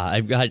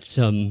 I've got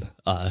some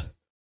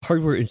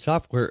hardware and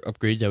software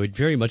upgrades I would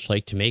very much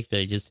like to make that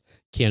I just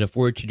can't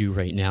afford to do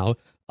right now.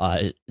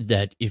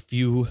 That if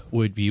you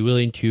would be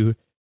willing to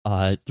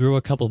throw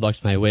a couple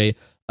bucks my way,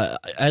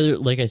 either,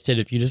 like I said,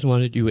 if you just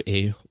want to do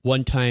a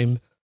one-time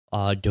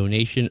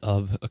donation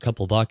of a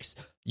couple bucks,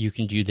 you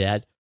can do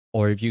that.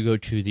 Or if you go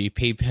to the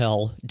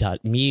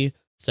paypal.me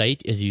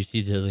site, as you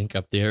see the link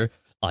up there,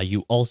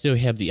 you also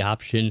have the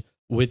option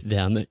with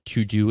them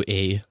to do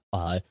a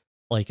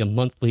like a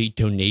monthly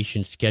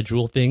donation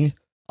schedule thing.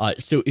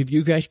 So if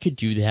you guys could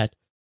do that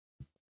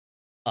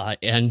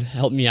and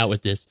help me out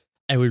with this,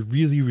 I would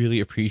really, really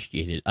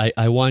appreciate it.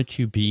 I want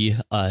to be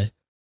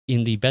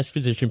in the best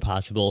position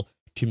possible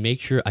to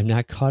make sure I'm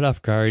not caught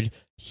off guard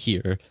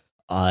here,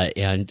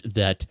 and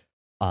that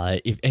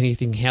if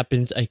anything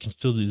happens, I can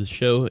still do the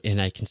show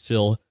and I can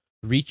still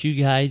reach you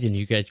guys and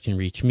you guys can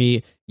reach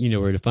me. You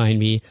know where to find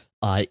me.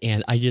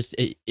 And I just,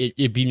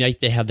 it'd be nice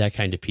to have that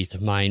kind of peace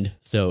of mind.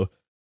 So,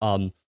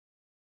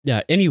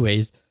 yeah,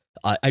 anyways,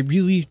 I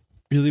really,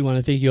 really want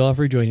to thank you all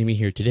for joining me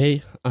here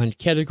today on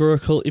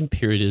Categorical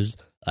Imperatives.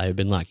 I've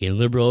been Lockie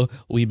Liberal.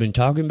 We've been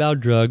talking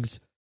about drugs.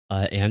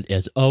 And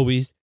as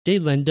always, De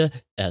Lenda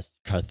est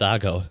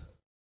Carthago.